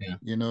answer.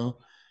 Yeah.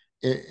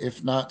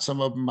 If not, some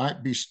of them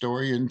might be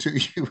storying to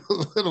you a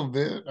little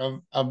bit.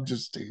 I'm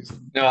just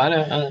teasing. No, I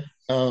know. I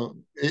know.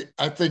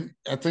 I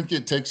think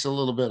it takes a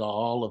little bit of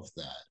all of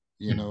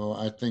that.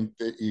 I think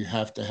that you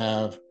have to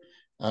have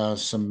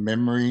some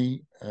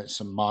memory,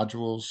 some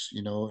modules,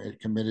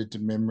 committed to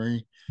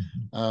memory.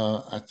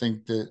 Mhm. I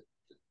think that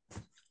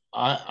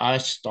I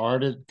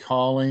started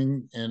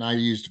calling and I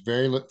used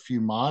very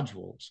few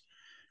modules.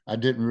 I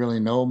didn't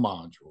really know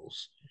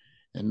modules,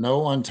 and no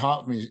one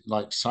taught me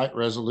like sight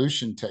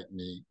resolution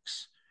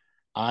techniques.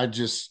 I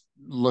just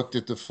looked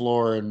at the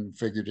floor and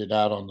figured it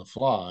out on the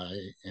fly.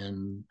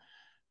 And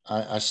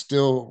I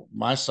still,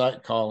 my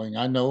sight calling,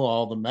 I know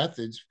all the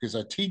methods because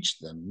I teach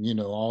them,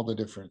 all the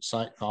different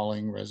sight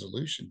calling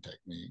resolution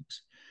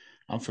techniques.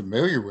 I'm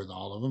familiar with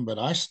all of them, but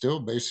I still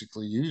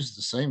basically use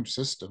the same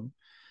system.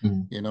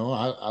 Mhm.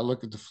 I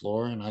look at the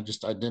floor and I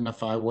just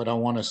identify what I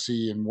want to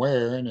see and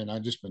where, and then I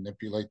just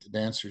manipulate the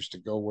dancers to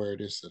go where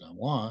it is that I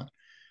want.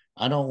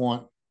 I don't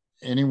want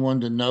anyone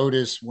to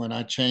notice when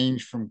I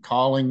change from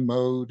calling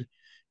mode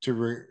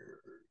to,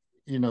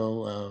 you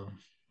know,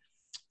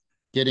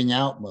 getting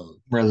out mode.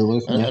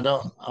 Resolution. I Yeah.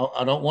 don't.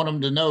 I don't want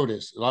them to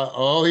notice. Like,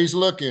 oh, he's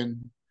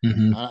looking.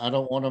 Hmm. I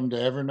don't want them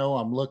to ever know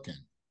I'm looking.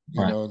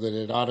 Right. That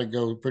it ought to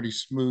go pretty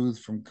smooth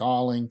from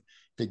calling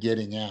to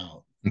getting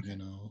out. Okay.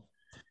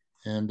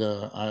 And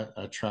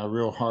I try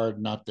real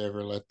hard not to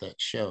ever let that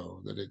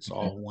show that it's Okay.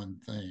 all one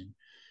thing.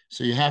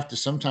 So you have to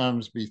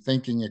sometimes be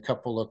thinking a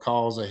couple of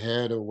calls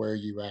ahead of where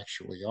you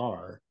actually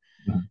are,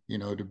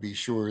 Mhm. to be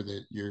sure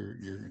that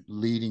you're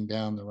leading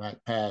down the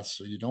right path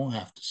so you don't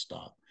have to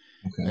stop.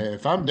 Okay.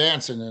 If I'm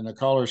dancing and a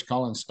caller's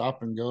calling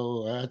stop and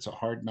go, that's a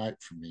hard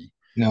night for me.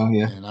 No.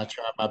 Yeah. And I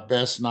try my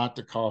best not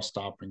to call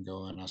stop and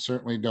go. And I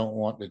certainly don't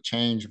want to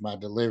change my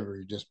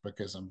delivery just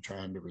because I'm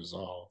trying to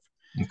resolve.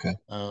 Okay.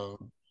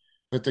 Um,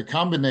 but the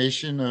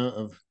combination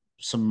of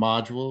some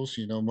modules,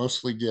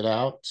 mostly get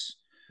outs,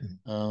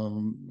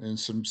 Mhm. and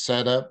some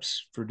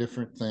setups for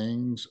different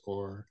things,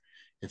 or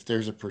if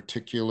there's a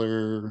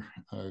particular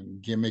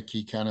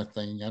gimmicky kind of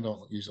thing, I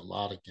don't use a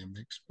lot of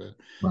gimmicks, but a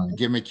Right.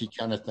 gimmicky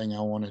kind of thing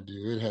I want to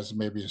do, it has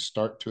maybe a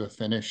start to a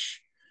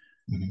finish,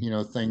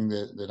 Hmm. thing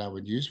that I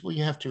would use. Well,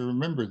 you have to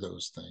remember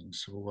those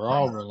things. So we're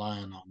all Right.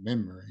 relying on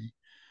memory.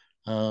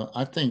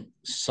 I think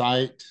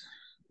sight,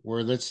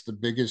 where that's the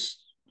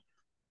biggest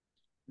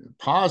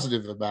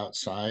positive about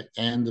sight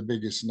and the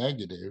biggest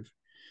negative,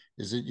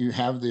 is that you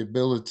have the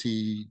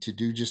ability to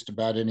do just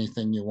about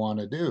anything you want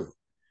to do.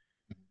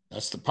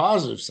 That's the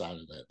positive side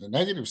of that. The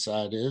negative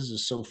side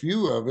is so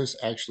few of us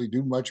actually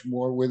do much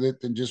more with it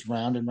than just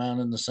round and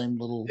round in the same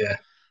Yeah.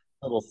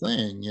 little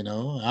thing.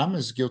 I'm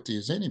as guilty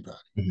as anybody.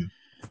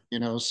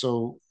 Hmm.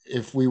 So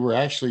if we were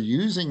actually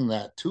using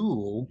that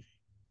tool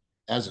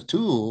as a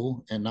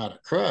tool and not a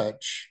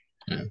crutch,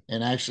 Yeah.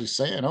 and actually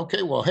saying,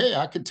 okay, well, hey,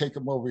 I could take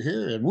them over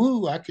here, and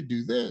woo, I could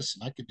do this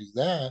and I could do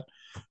that.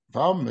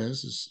 Problem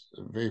is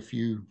very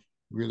few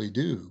really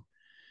do,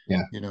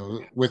 Yeah.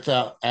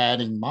 without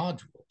adding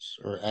modules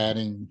or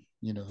adding,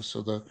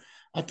 so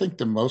I think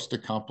the most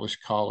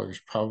accomplished callers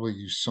probably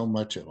use so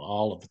much of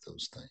all of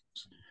those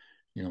things,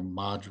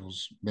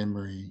 modules,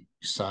 memory,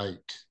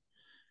 sight,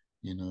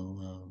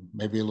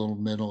 maybe a little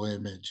mental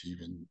image,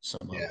 even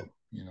some of Yeah.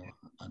 them,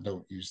 I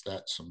don't use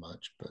that so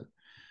much, but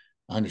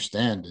I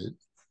understand it.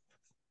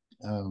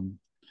 Um,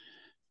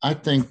 I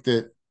think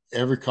that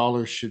every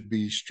caller should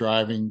be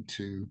striving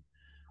to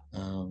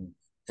um,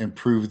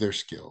 improve their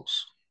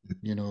skills.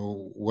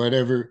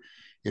 Whatever,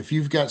 if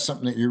you've got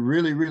something that you're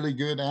really, really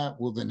good at,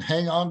 well, then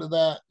hang on to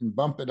that and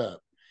bump it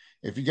up.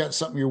 If you got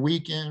something you're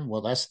weak in,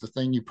 well, that's the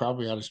thing you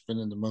probably ought to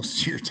spend the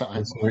most of your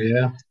time on,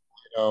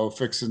 Yeah.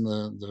 fixing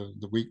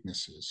the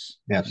weaknesses,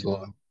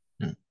 Absolutely.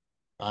 Yeah.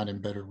 finding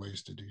better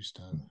ways to do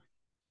stuff.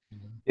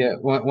 Yeah,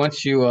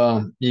 once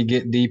you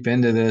get deep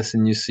into this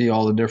and you see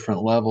all the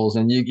different levels,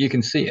 and you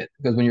can see it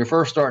because when you're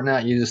first starting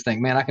out, you just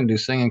think, man, I can do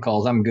singing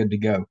calls, I'm good to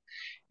go.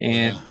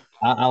 And Yeah.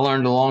 I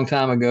learned a long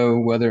time ago,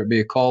 whether it be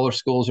a caller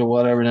schools or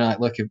whatever, and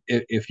look,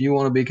 if you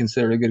want to be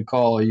considered a good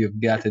caller, you've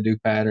got to do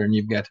pattern,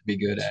 you've got to be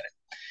good at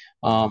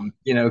it.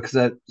 Yeah.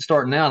 Because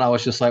starting out, I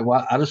was just like,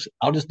 well,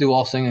 I'll just do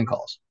all singing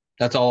calls.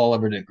 That's all I'll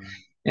ever do.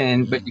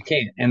 And but Yeah. you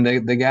can't.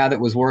 And the guy that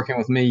was working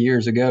with me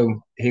years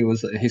ago,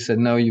 he said,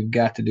 no, you've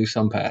got to do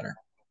some pattern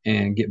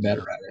and get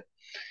better Yeah. at it.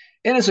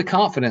 And it's a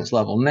confidence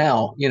level.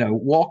 Now,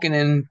 walking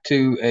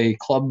into a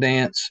club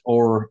dance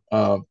or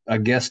a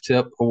guest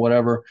tip or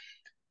whatever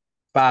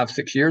 5,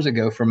 6 years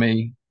ago for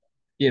me,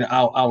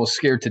 I was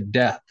scared to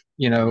death.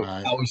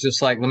 Right. I was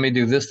just like, let me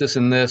do this, this,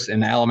 and this,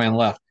 and the Alaman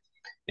left.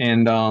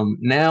 And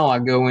now I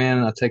go in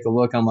and I take a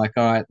look. I'm like,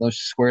 all right, let's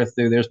just square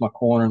through. There's my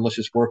corner. Let's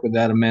just work with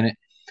that a minute.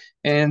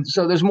 And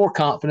so there's more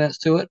confidence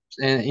to it.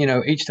 And,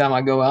 each time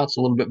I go out, it's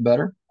a little bit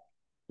better.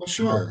 Well, Um,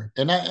 sure.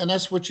 And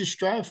that's what you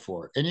strive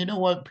for. And you know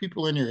what?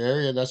 People in your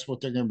area, that's what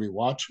they're going to be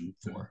watching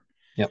for.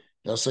 yep.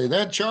 They'll say,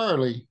 that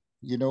Charlie,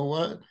 you know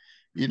what?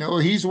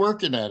 He's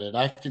working at it.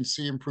 I can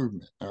see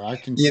improvement, or I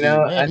can You see,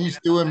 know, man, he's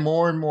doing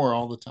more and more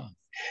all the time.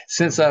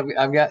 since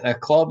I've got a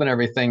club and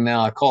everything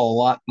now, I call a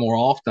lot more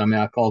often. I mean,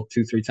 I call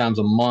 2, 3 times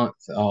a month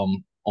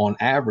on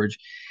average.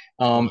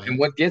 And Right.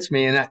 what gets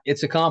me, and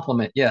it's a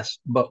compliment, yes,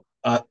 but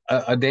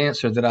a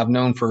dancer that I've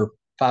known for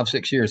 5,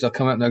 6 years, they'll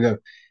come up and they'll go,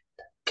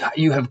 God,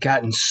 you have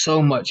gotten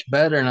so much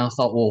better. And I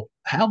thought, well,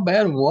 how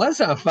bad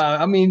was I?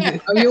 I mean,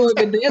 you only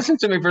been dancing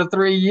to me for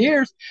 3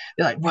 years.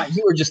 They're like, wow,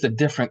 you were just a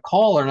different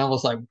caller. And I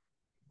was like,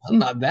 I'm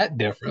not that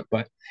different,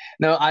 but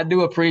no, I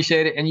do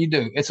appreciate it. And you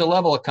do. It's a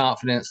level of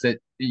confidence that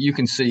you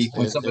can see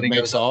when It somebody goes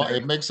makes up all there.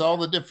 it makes all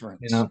the You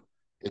difference. know,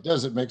 It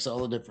does. It makes all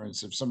the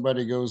difference. If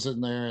somebody goes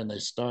in there and they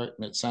start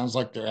and it sounds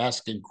like they're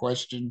asking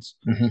questions,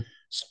 hmm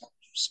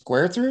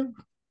square through,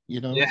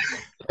 yeah,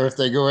 or if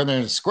they go in there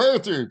and square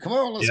through, come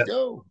on, let's yeah,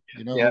 go.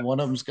 yeah, One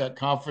of them's got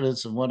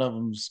confidence and one of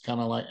them's kind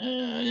of like,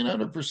 you're not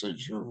 100%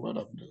 sure what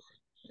I'm doing.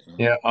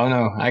 yeah. Oh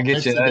no, I get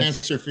Makes you. the That's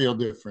dancer feel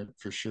different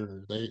for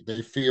sure.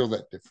 They feel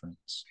that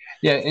difference.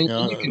 yeah,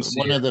 and you can see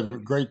One it. of the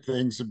great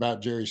things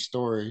about Jerry's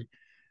story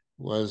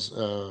was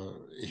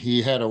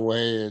he had a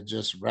way of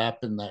just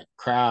wrapping that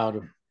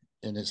crowd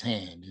in his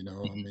hand.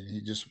 I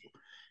mean,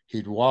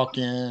 he'd walk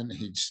in,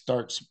 he'd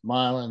start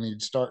smiling,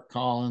 he'd start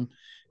calling,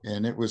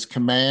 and it was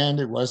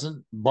command. It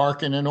wasn't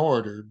barking an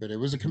order, but it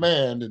was a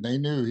command, and they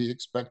knew he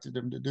expected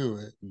them to do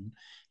it, and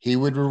he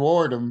would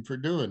reward them for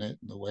doing it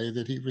in the way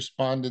that he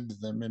responded to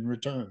them in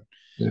return.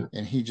 Yeah,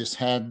 And he just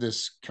had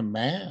this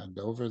command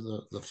over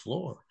the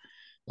floor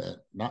that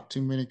not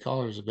too many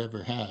callers have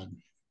ever had,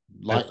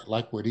 yeah,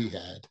 like what he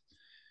had.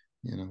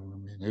 I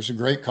mean, there's some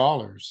great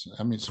callers.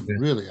 I mean, some yeah.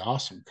 really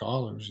awesome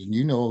callers, and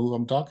you know who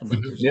I'm talking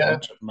about. Mhm. There's a Yeah.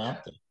 bunch of them out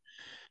there.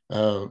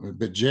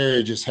 But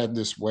Jerry just had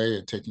this way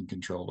of taking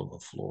control of a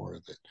floor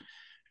that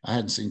I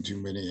hadn't seen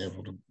too many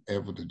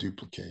able to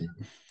duplicate.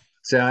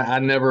 So I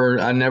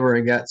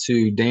never got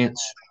to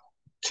dance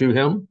to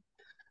him.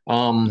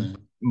 Yeah.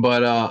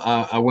 But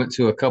I went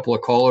to a couple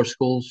of caller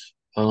schools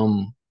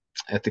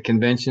at the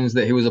conventions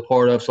that he was a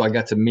part of, so I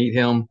got to meet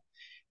him,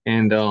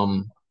 and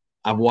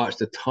I've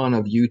watched a ton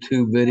of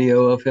YouTube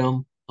video of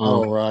him.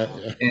 Oh, right.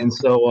 And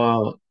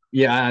so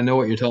yeah, I know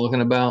what you're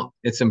talking about.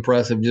 It's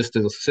impressive just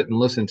to sit and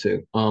listen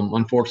to.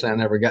 Unfortunately, I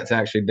never got to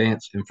actually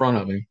dance in front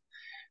of him.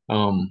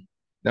 Um,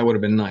 that would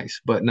have been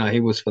nice, but no,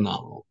 he was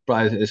phenomenal.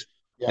 Probably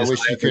Yeah, I as wish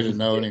high you up as could you have can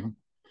known get. him.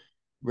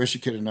 Wish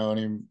you could have known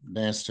him,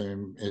 danced to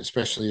him,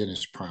 especially in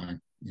his prime.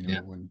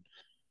 Yeah.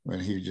 When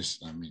he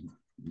just, I mean,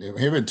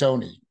 him and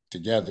Tony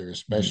together, Mhm.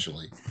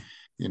 especially.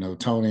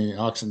 Tony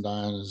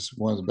Oxendine is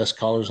one of the best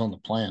callers on the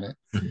planet,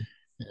 Mhm.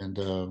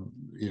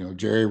 and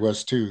Jerry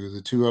was too.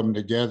 The two of them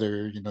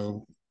together,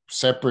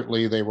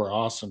 separately they were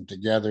awesome.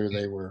 Together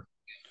they were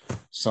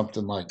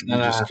something like you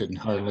And just couldn't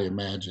hardly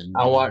imagine.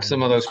 I watched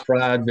some of those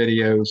Pride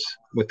videos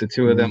with the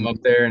two of them up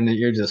Mm, there, and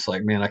you're just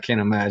like, man, I can't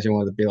imagine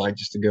what it'd be like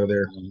just to go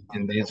there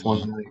and dance one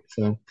yeah, night.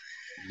 So,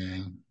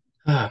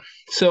 yeah.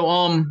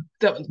 so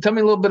tell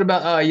me a little bit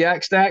about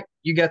Yak Stack.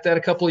 You got that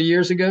a couple of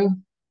years ago?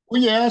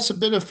 Well, yeah, it's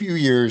been a few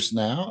years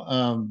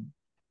now.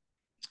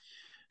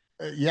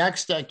 Yak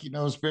Stack,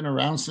 has been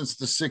around since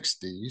the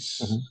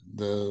 '60s,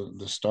 Mhm.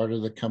 the start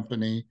of the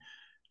company.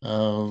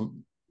 Uh,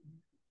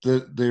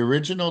 the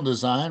original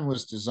design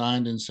was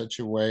designed in such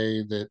a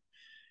way that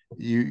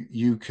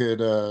you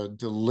could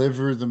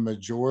deliver the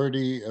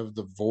majority of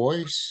the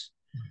voice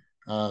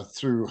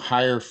through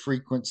higher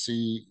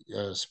frequency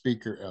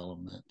speaker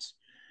elements,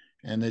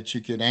 and that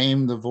you could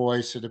aim the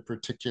voice at a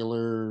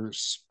particular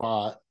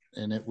spot,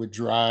 and it would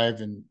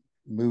drive and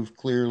move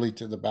clearly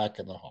to the back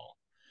of the hall.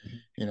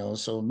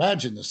 So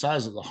imagine the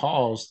size of the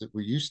halls that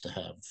we used to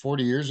have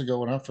 40 years ago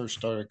when I first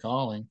started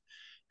calling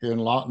here in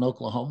Lawton,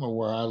 Oklahoma,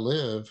 where I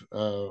live,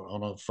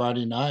 on a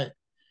Friday night,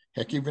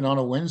 heck, even on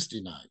a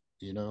Wednesday night.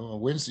 A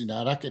Wednesday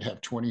night, I could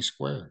have 20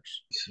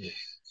 squares.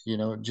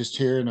 Just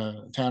here in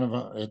a town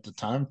of, at the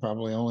time,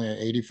 probably only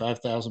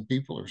 85,000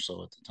 people or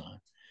so at the time.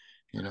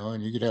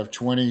 And you could have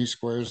 20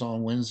 squares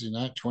on Wednesday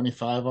night,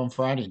 25 on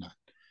Friday night.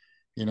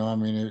 I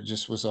mean, it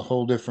just was a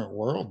whole different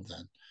world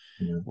then.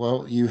 Yeah.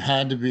 Well, you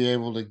had to be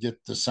able to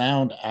get the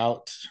sound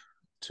out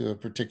to a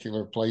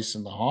particular place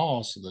in the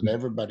hall so that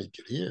everybody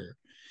could hear.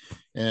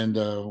 And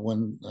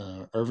when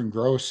Irvin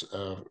Gross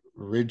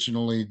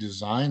originally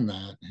designed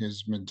that,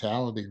 his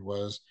mentality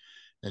was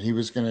that he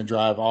was going to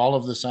drive all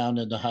of the sound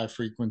into high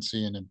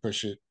frequency and then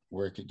push it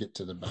where it could get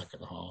to the back of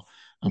the hall.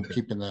 I'm Okay.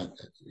 keeping that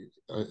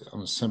on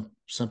the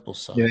simple Yeah,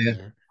 side yeah.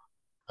 there.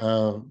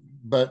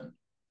 But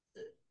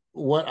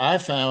what I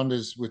found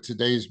is with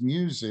today's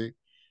music,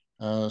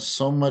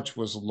 so much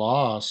was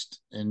lost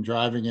in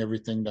driving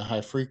everything to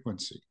high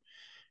frequency.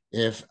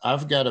 If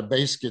I've got a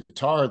bass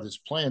guitar that's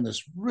playing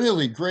this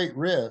really great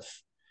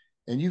riff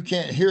and you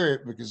can't hear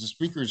it because the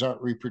speakers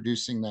aren't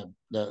reproducing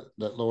that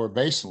lower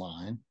bass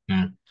line,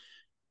 Mm.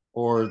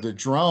 or the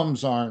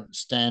drums aren't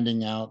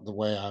standing out the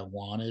way I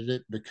wanted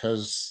it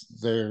because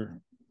the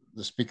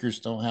speakers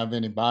don't have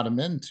any bottom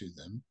end to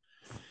them.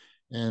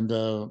 And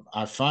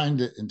I find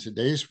that in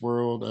today's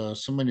world,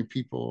 so many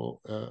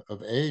people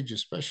of age,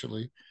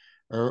 especially,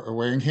 are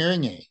wearing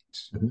hearing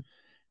aids. Mhm.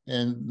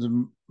 And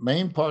the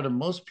main part of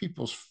most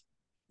people's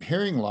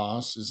hearing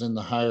loss is in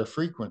the higher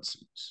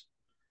frequencies.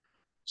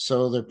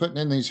 So they're putting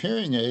in these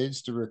hearing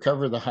aids to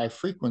recover the high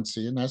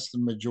frequency, and that's the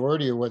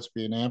majority of what's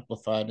being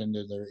amplified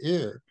into their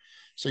ear.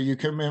 So you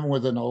come in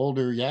with an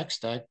older yak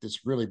stack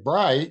that's really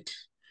bright,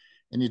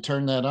 and you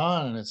turn that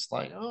on, and it's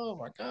like, oh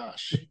my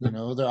gosh,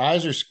 their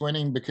eyes are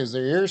squinting because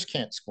their ears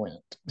can't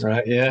squint.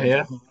 Right. Yeah. You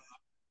Yeah. know,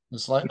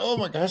 it's like, oh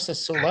my gosh, that's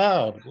so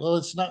loud. Well,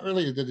 it's not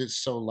really that it's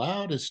so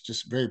loud; it's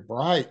just very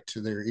bright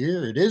to their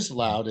ear. It is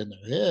loud in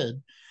their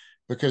head,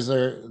 because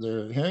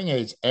their hearing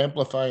aids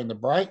amplifying the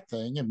bright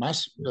thing, and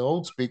the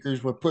old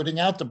speakers were putting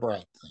out the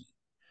bright thing.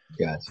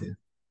 Gotcha.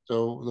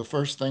 So the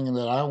first thing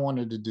that I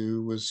wanted to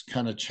do was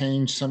kind of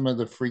change some of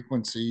the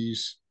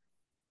frequencies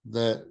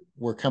that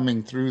were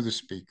coming through the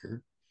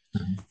speaker,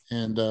 Mhm.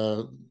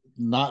 and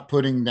not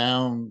putting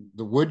down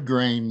the wood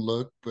grain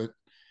look, but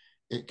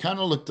it kind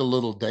of looked a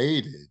little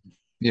dated,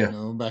 Yeah.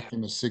 back in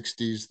the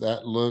 '60s,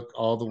 that look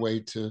all the way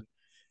to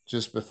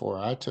just before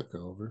I took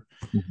over.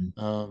 Mhm.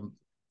 Um,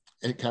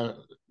 it kind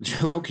of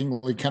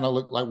jokingly kind of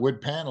looked like wood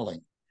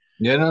paneling,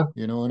 Yeah.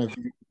 No. and if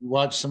you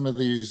watch some of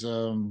these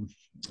home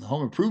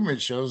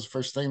improvement shows, the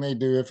first thing they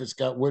do, if it's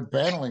got wood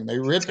paneling, they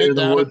rip Tear it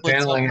the down wood and put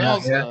paneling something out.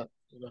 else Yeah. on.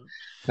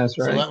 That's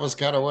So right. that was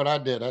kind of what I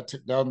did. I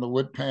took down the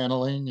wood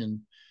paneling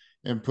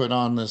and put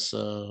on this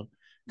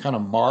kind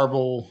of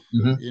marble,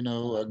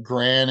 Hmm.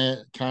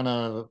 granite kind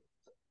of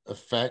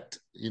effect,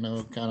 kind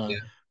of Yeah.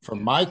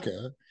 from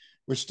mica,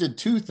 which did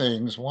two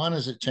things. One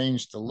is it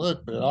changed the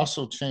look, but it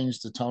also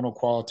changed the tonal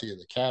quality of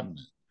the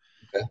cabinet.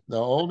 Okay. The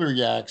older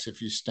yaks,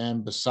 if you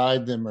stand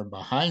beside them or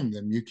behind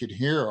them, you could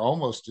hear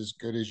almost as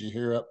good as you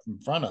hear up in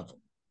front of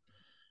them.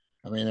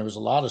 I mean, there was a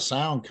lot of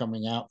sound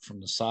coming out from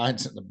the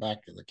sides and the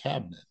back of the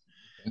cabinet.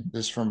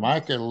 This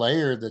formica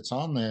layer that's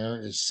on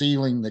there is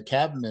sealing the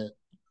cabinet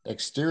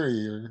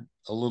exterior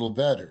a little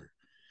better.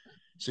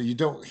 So you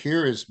don't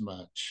hear as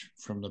much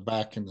from the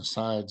back and the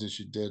sides as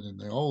you did in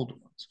the old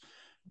ones,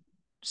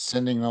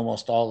 sending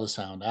almost all the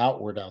sound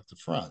outward out the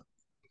front.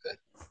 Okay.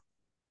 I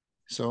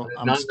So did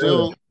I'm not know that.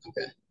 still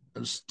Okay.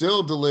 I'm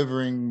still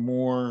delivering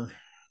more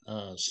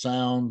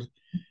sound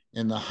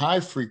in the high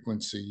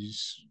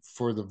frequencies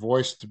for the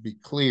voice to be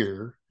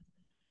clear,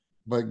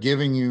 but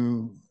giving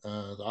you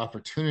the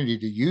opportunity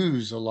to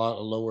use a lot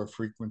of lower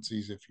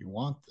frequencies if you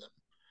want them,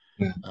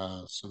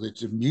 Yeah. so that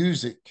the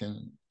music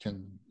can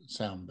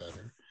sound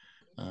better.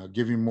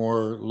 Give you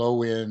more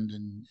low end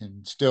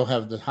and still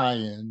have the high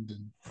end,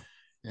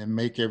 and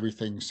make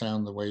everything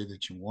sound the way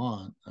that you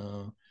want.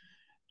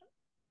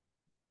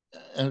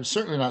 And I'm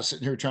certainly not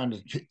sitting here trying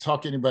to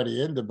talk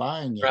anybody into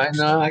buying Right. Yak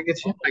No, Stack. I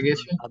get you. I get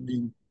you. I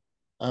mean,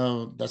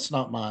 that's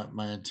not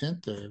my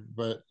intent there,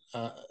 but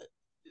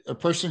a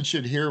person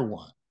should hear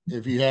one.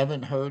 If you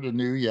haven't heard a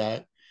new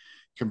Yak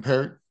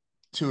compared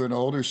to an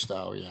older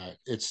style Yak,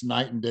 it's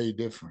night and day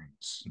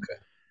difference.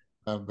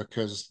 Okay.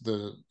 Because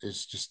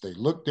it's just they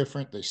look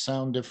different, they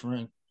sound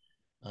different.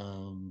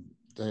 Um,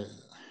 the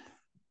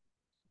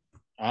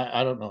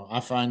I don't know. I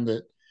find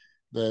that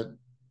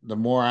the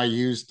more I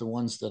use the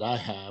ones that I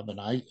have, and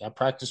I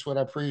practice what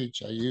I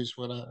preach. I use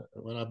what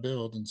I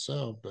build and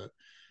sell. But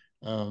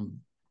um,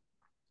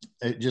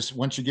 it just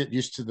once you get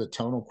used to the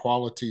tonal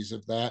qualities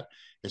of that,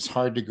 it's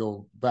hard to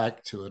go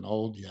back to an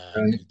old yak.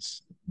 Right.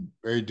 It's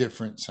very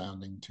different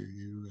sounding to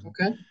you. And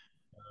Okay.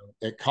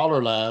 at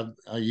Color Lab,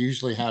 I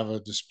usually have a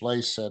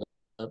display set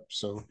up.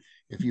 So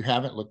if you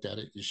haven't looked at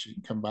it, you should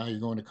come by. You're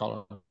going to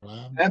Color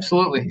Lab.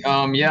 Absolutely.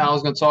 Yeah, I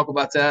was going to talk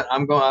about that.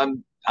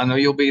 I know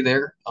you'll be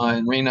there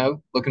in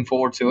Reno. Looking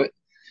forward to it.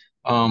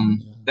 Yeah.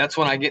 That's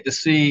when I get to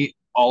see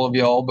all of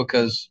y'all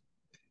because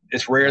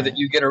it's rare that Right.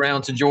 you get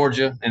around to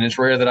Georgia, and it's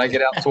rare that I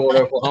get out toward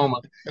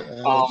Oklahoma.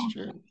 That's Um,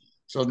 true.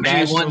 So maybe one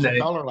Nationals and day.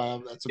 Color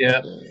Lab, that's Yeah.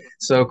 about it.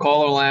 So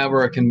Caller Lab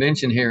or a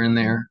convention here and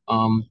there.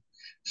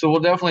 So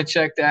we'll definitely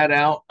check that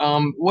out.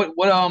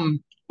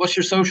 What's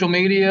your social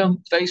media?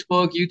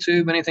 Facebook,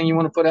 YouTube, anything you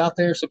want to put out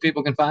there so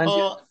people can find you?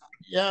 Oh,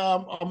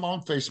 yeah, I'm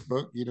on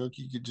Facebook. You know,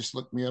 you could just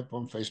look me up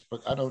on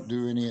Facebook. I don't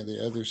do any of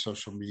the other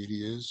social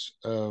medias.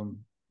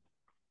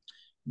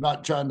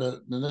 Not trying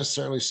to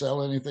necessarily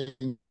sell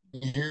anything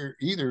here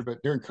either,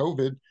 but during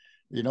COVID,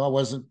 you know, I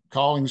wasn't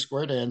calling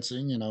square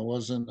dancing and I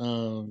wasn't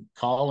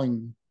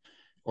calling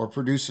or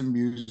producing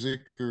music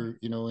or,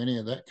 you know, any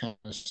of that kind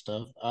of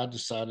stuff. I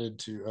decided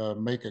to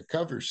make a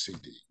cover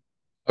CD.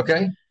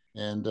 Okay.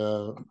 And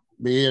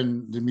me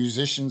and the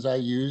musicians I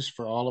use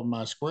for all of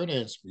my square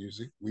dance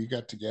music, we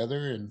got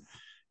together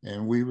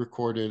and we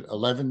recorded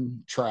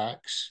 11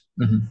 tracks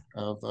Mm-hmm.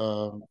 of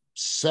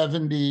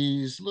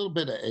 70s, a little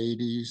bit of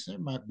 80s. There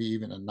might be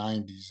even a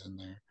 90s in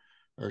there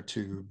or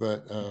two,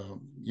 but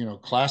you know,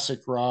 classic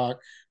rock,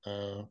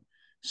 uh,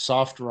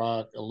 soft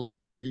rock.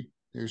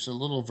 There's a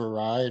little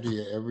variety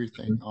of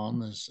everything on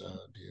this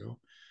deal.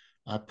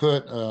 I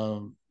put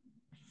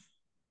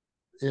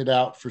it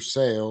out for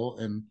sale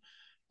and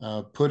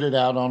put it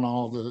out on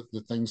all the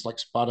things like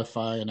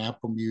Spotify and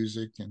Apple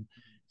Music and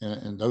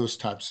those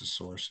types of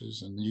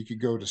sources. And you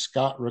could go to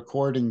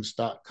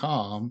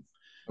scottrecordings.com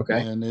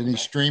Okay. and any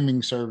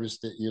streaming service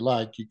that you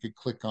like, you could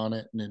click on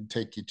it and then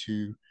take you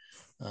to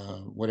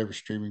whatever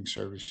streaming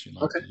service you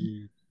like Okay. to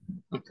use.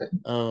 Okay.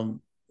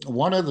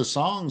 One of the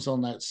songs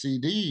on that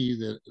CD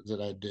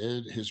that I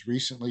did has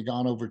recently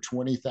gone over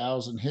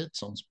 20,000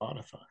 hits on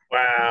Spotify.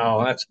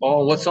 Wow, that's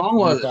all. What song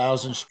was it?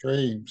 20,000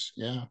 streams.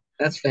 Yeah.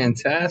 That's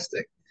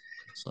fantastic.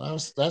 So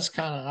that's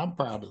kind of, I'm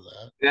proud of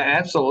that. Yeah,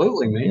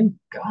 absolutely, man.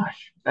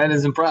 Gosh, that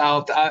is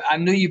impressive. I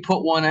knew you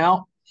put one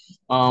out.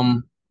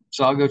 Um,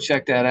 so I'll go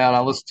check that out.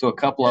 I listened to a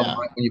couple of them Yeah.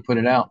 right when you put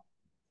it out.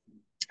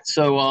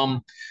 So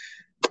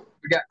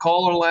we got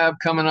Caller Lab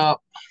coming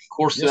up. Of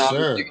course, Yes,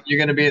 sir. you're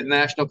going to be at the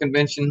national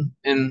convention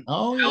in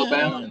Oh,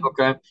 Alabama. yeah.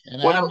 Okay.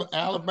 And What else?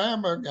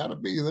 Alabama got to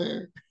be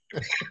there.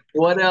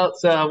 What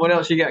else? What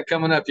else you got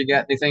coming up? You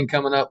got anything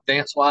coming up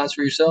dance wise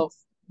for yourself?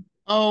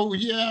 Oh,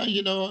 yeah.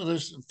 You know,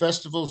 there's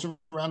festivals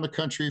around the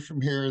country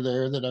from here or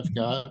there that I've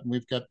got.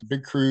 We've got the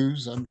big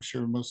cruise. I'm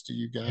sure most of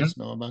you Mhm. guys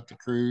know about the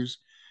cruise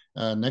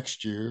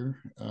next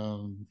year.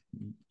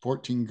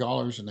 14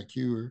 dollars in a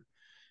cure.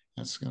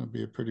 That's going to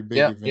be a pretty big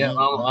Yep, yep.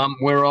 event.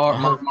 We're all, I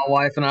heard, my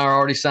wife and I are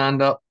already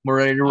signed up. We're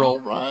ready to all roll.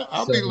 right.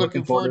 I'll So be looking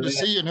looking forward forward to to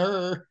that. seeing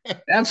her.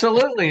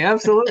 Absolutely,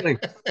 absolutely.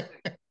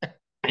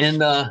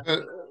 And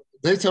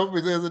They told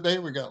me the other day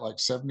we got like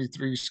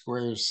 73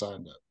 squares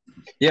signed up.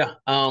 yeah,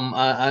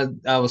 I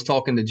was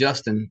talking to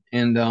Justin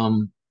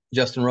and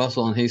Justin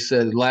Russell, and he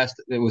said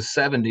last it was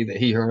 70 that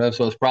he heard of,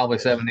 so it's probably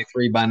Yeah.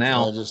 73 by Yeah,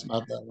 now. just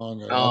not that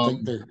long ago. I think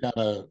Um, they're kind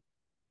of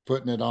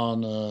putting it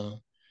on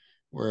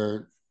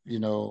where, you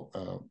know,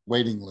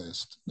 waiting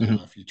list mhm.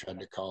 now. If you tried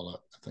to call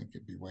up, I think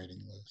it'd be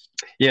waiting list.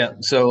 Yeah,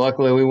 so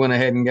luckily we went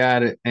ahead and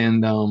got it,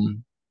 and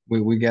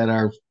we got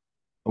our.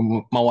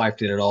 My wife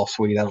did it all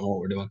sweet. I don't know what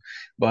we're doing,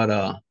 but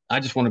I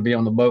just want to be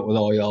on the boat with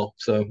all y'all.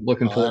 So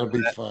looking Oh, forward that'll to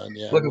be that. fun.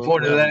 Yeah, Looking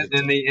forward we'll to have a that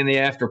good in time. the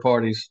after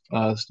parties.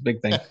 It's the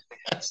big thing.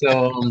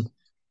 So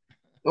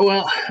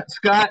well,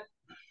 Scott,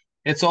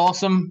 it's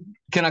awesome.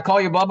 Can I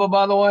call you Bubba,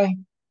 by the way?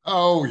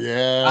 Oh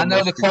yeah, I know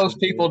the most people close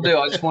people do. do.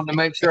 I just wanted to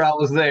make sure I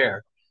was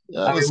there.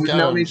 That I mean, was we've kind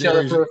known of each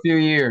other for a few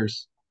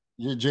years.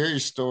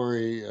 Jerry's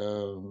story.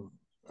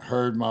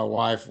 Heard my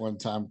wife one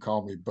time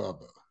call me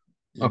Bubba.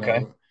 You Okay.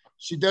 know,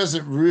 she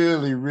doesn't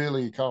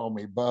really call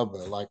me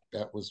Bubba like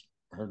that was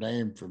her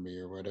name for me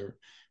or whatever.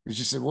 But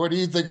she said, "What do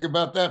you think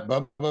about that,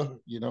 Bubba?"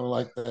 You know,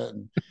 like that.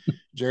 And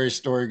Jerry's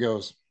story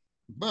goes,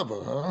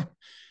 "Bubba, huh?"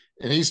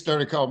 And he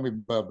started calling me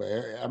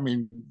Bubba. I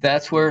mean,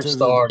 That's where it to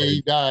the day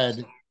he started.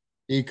 died,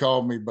 he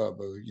called me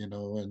Bubba. You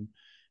know,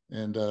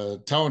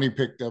 and Tony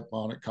picked up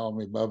on it, called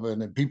me Bubba,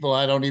 and then people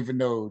I don't even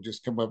know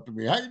just come up to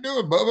me, "How you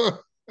doing, Bubba?"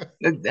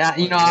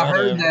 Like I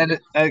heard whatever. that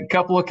at a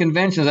couple of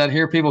conventions. I'd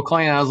hear people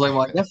claim. I was like,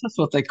 well, I guess that's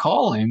what they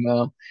call him.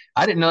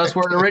 I didn't know that's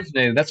where it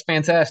originated. That's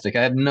fantastic.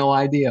 I had no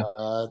idea.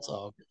 That's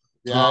all good.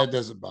 Yeah, it Um,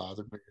 doesn't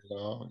bother me at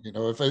all. You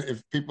know,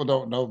 if people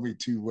don't know me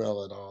too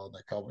well at all,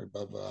 they call me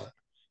Bubba.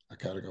 I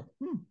kind of go,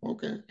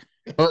 okay.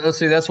 Let's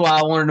see. That's why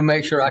I wanted to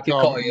make You sure I can could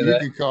call call me. you You that.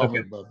 can call Okay.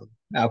 me Bubba.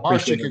 I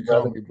Marcia appreciate it, can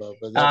call brother. me Bubba.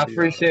 I That'd be all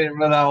appreciate it,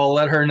 brother. I will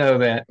let her know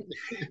that.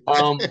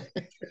 Um,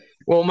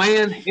 well,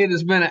 man, it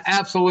has been an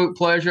absolute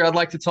pleasure. I'd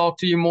like to talk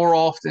to you more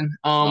often.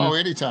 Oh,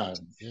 anytime.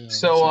 Yeah, that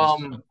So,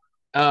 sounds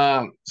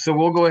fun. so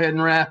we'll go ahead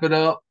and wrap it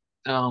up.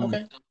 Um,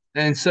 Okay.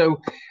 and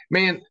so,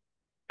 man,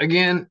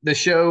 again, the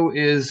show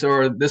is,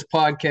 or this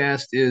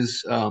podcast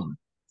is,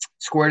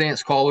 Square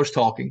Dance Callers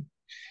Talking,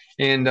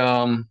 and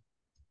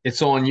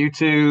it's on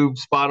YouTube,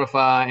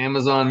 Spotify,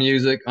 Amazon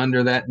Music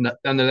under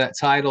that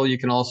title. You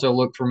can also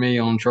look for me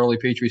on Charlie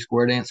Petrie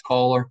Square Dance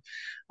Caller.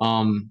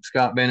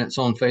 Scott Bennett's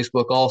on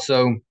Facebook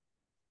also.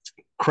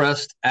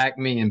 Crest,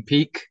 Acme, and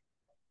Peak. Yes,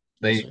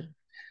 They sir.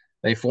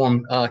 they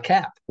form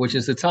Cap, which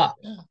is the top.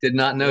 Yeah. Did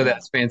not know Yeah.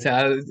 that's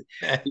fantastic.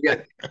 You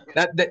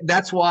got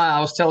that's why I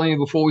was telling you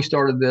before we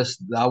started this.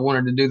 I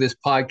wanted to do this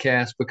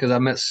podcast because I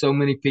met so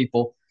many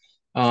people,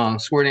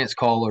 square dance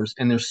callers,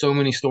 and there's so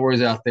many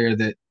stories out there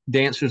that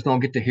dancers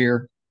don't get to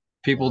hear.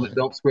 People that Right.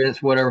 don't square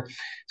dance, whatever.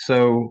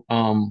 So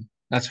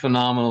that's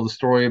phenomenal. The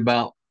story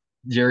about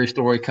Jerry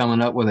Story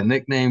coming up with a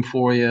nickname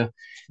for you,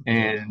 Yeah.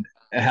 and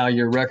how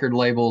your record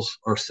labels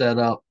are set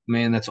up.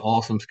 Man, that's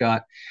awesome,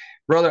 Scott.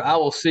 Brother, I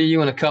will see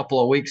you in a couple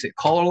of weeks at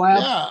Color Lab.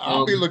 Yeah,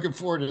 I'll be looking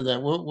forward to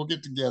that. We'll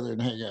get together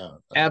and hang out. That'll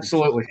be fun.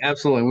 Absolutely,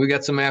 absolutely. We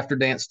got some after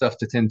dance stuff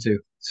to tend to.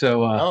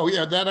 So Oh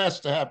yeah, that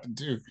has to happen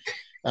too.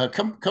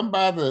 Come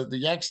by the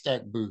Yak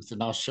Stack booth,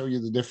 and I'll show you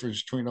the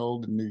difference between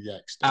old and new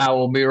Yak Stack. I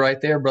will be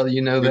right there, brother.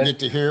 You know You'll that. get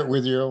to hear it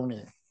with your own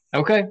ear.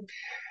 Okay.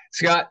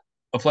 Scott,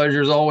 a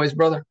pleasure as always,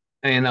 brother.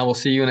 And I will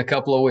see you in a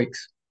couple of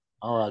weeks.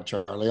 All right,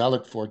 Charlie. I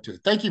look forward to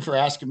it. Thank you for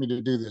asking me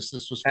to do this.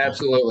 This was fun.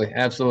 Absolutely,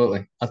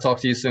 absolutely. I'll talk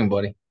to you soon,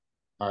 buddy.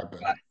 All right,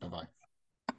 buddy. Bye. Bye bye.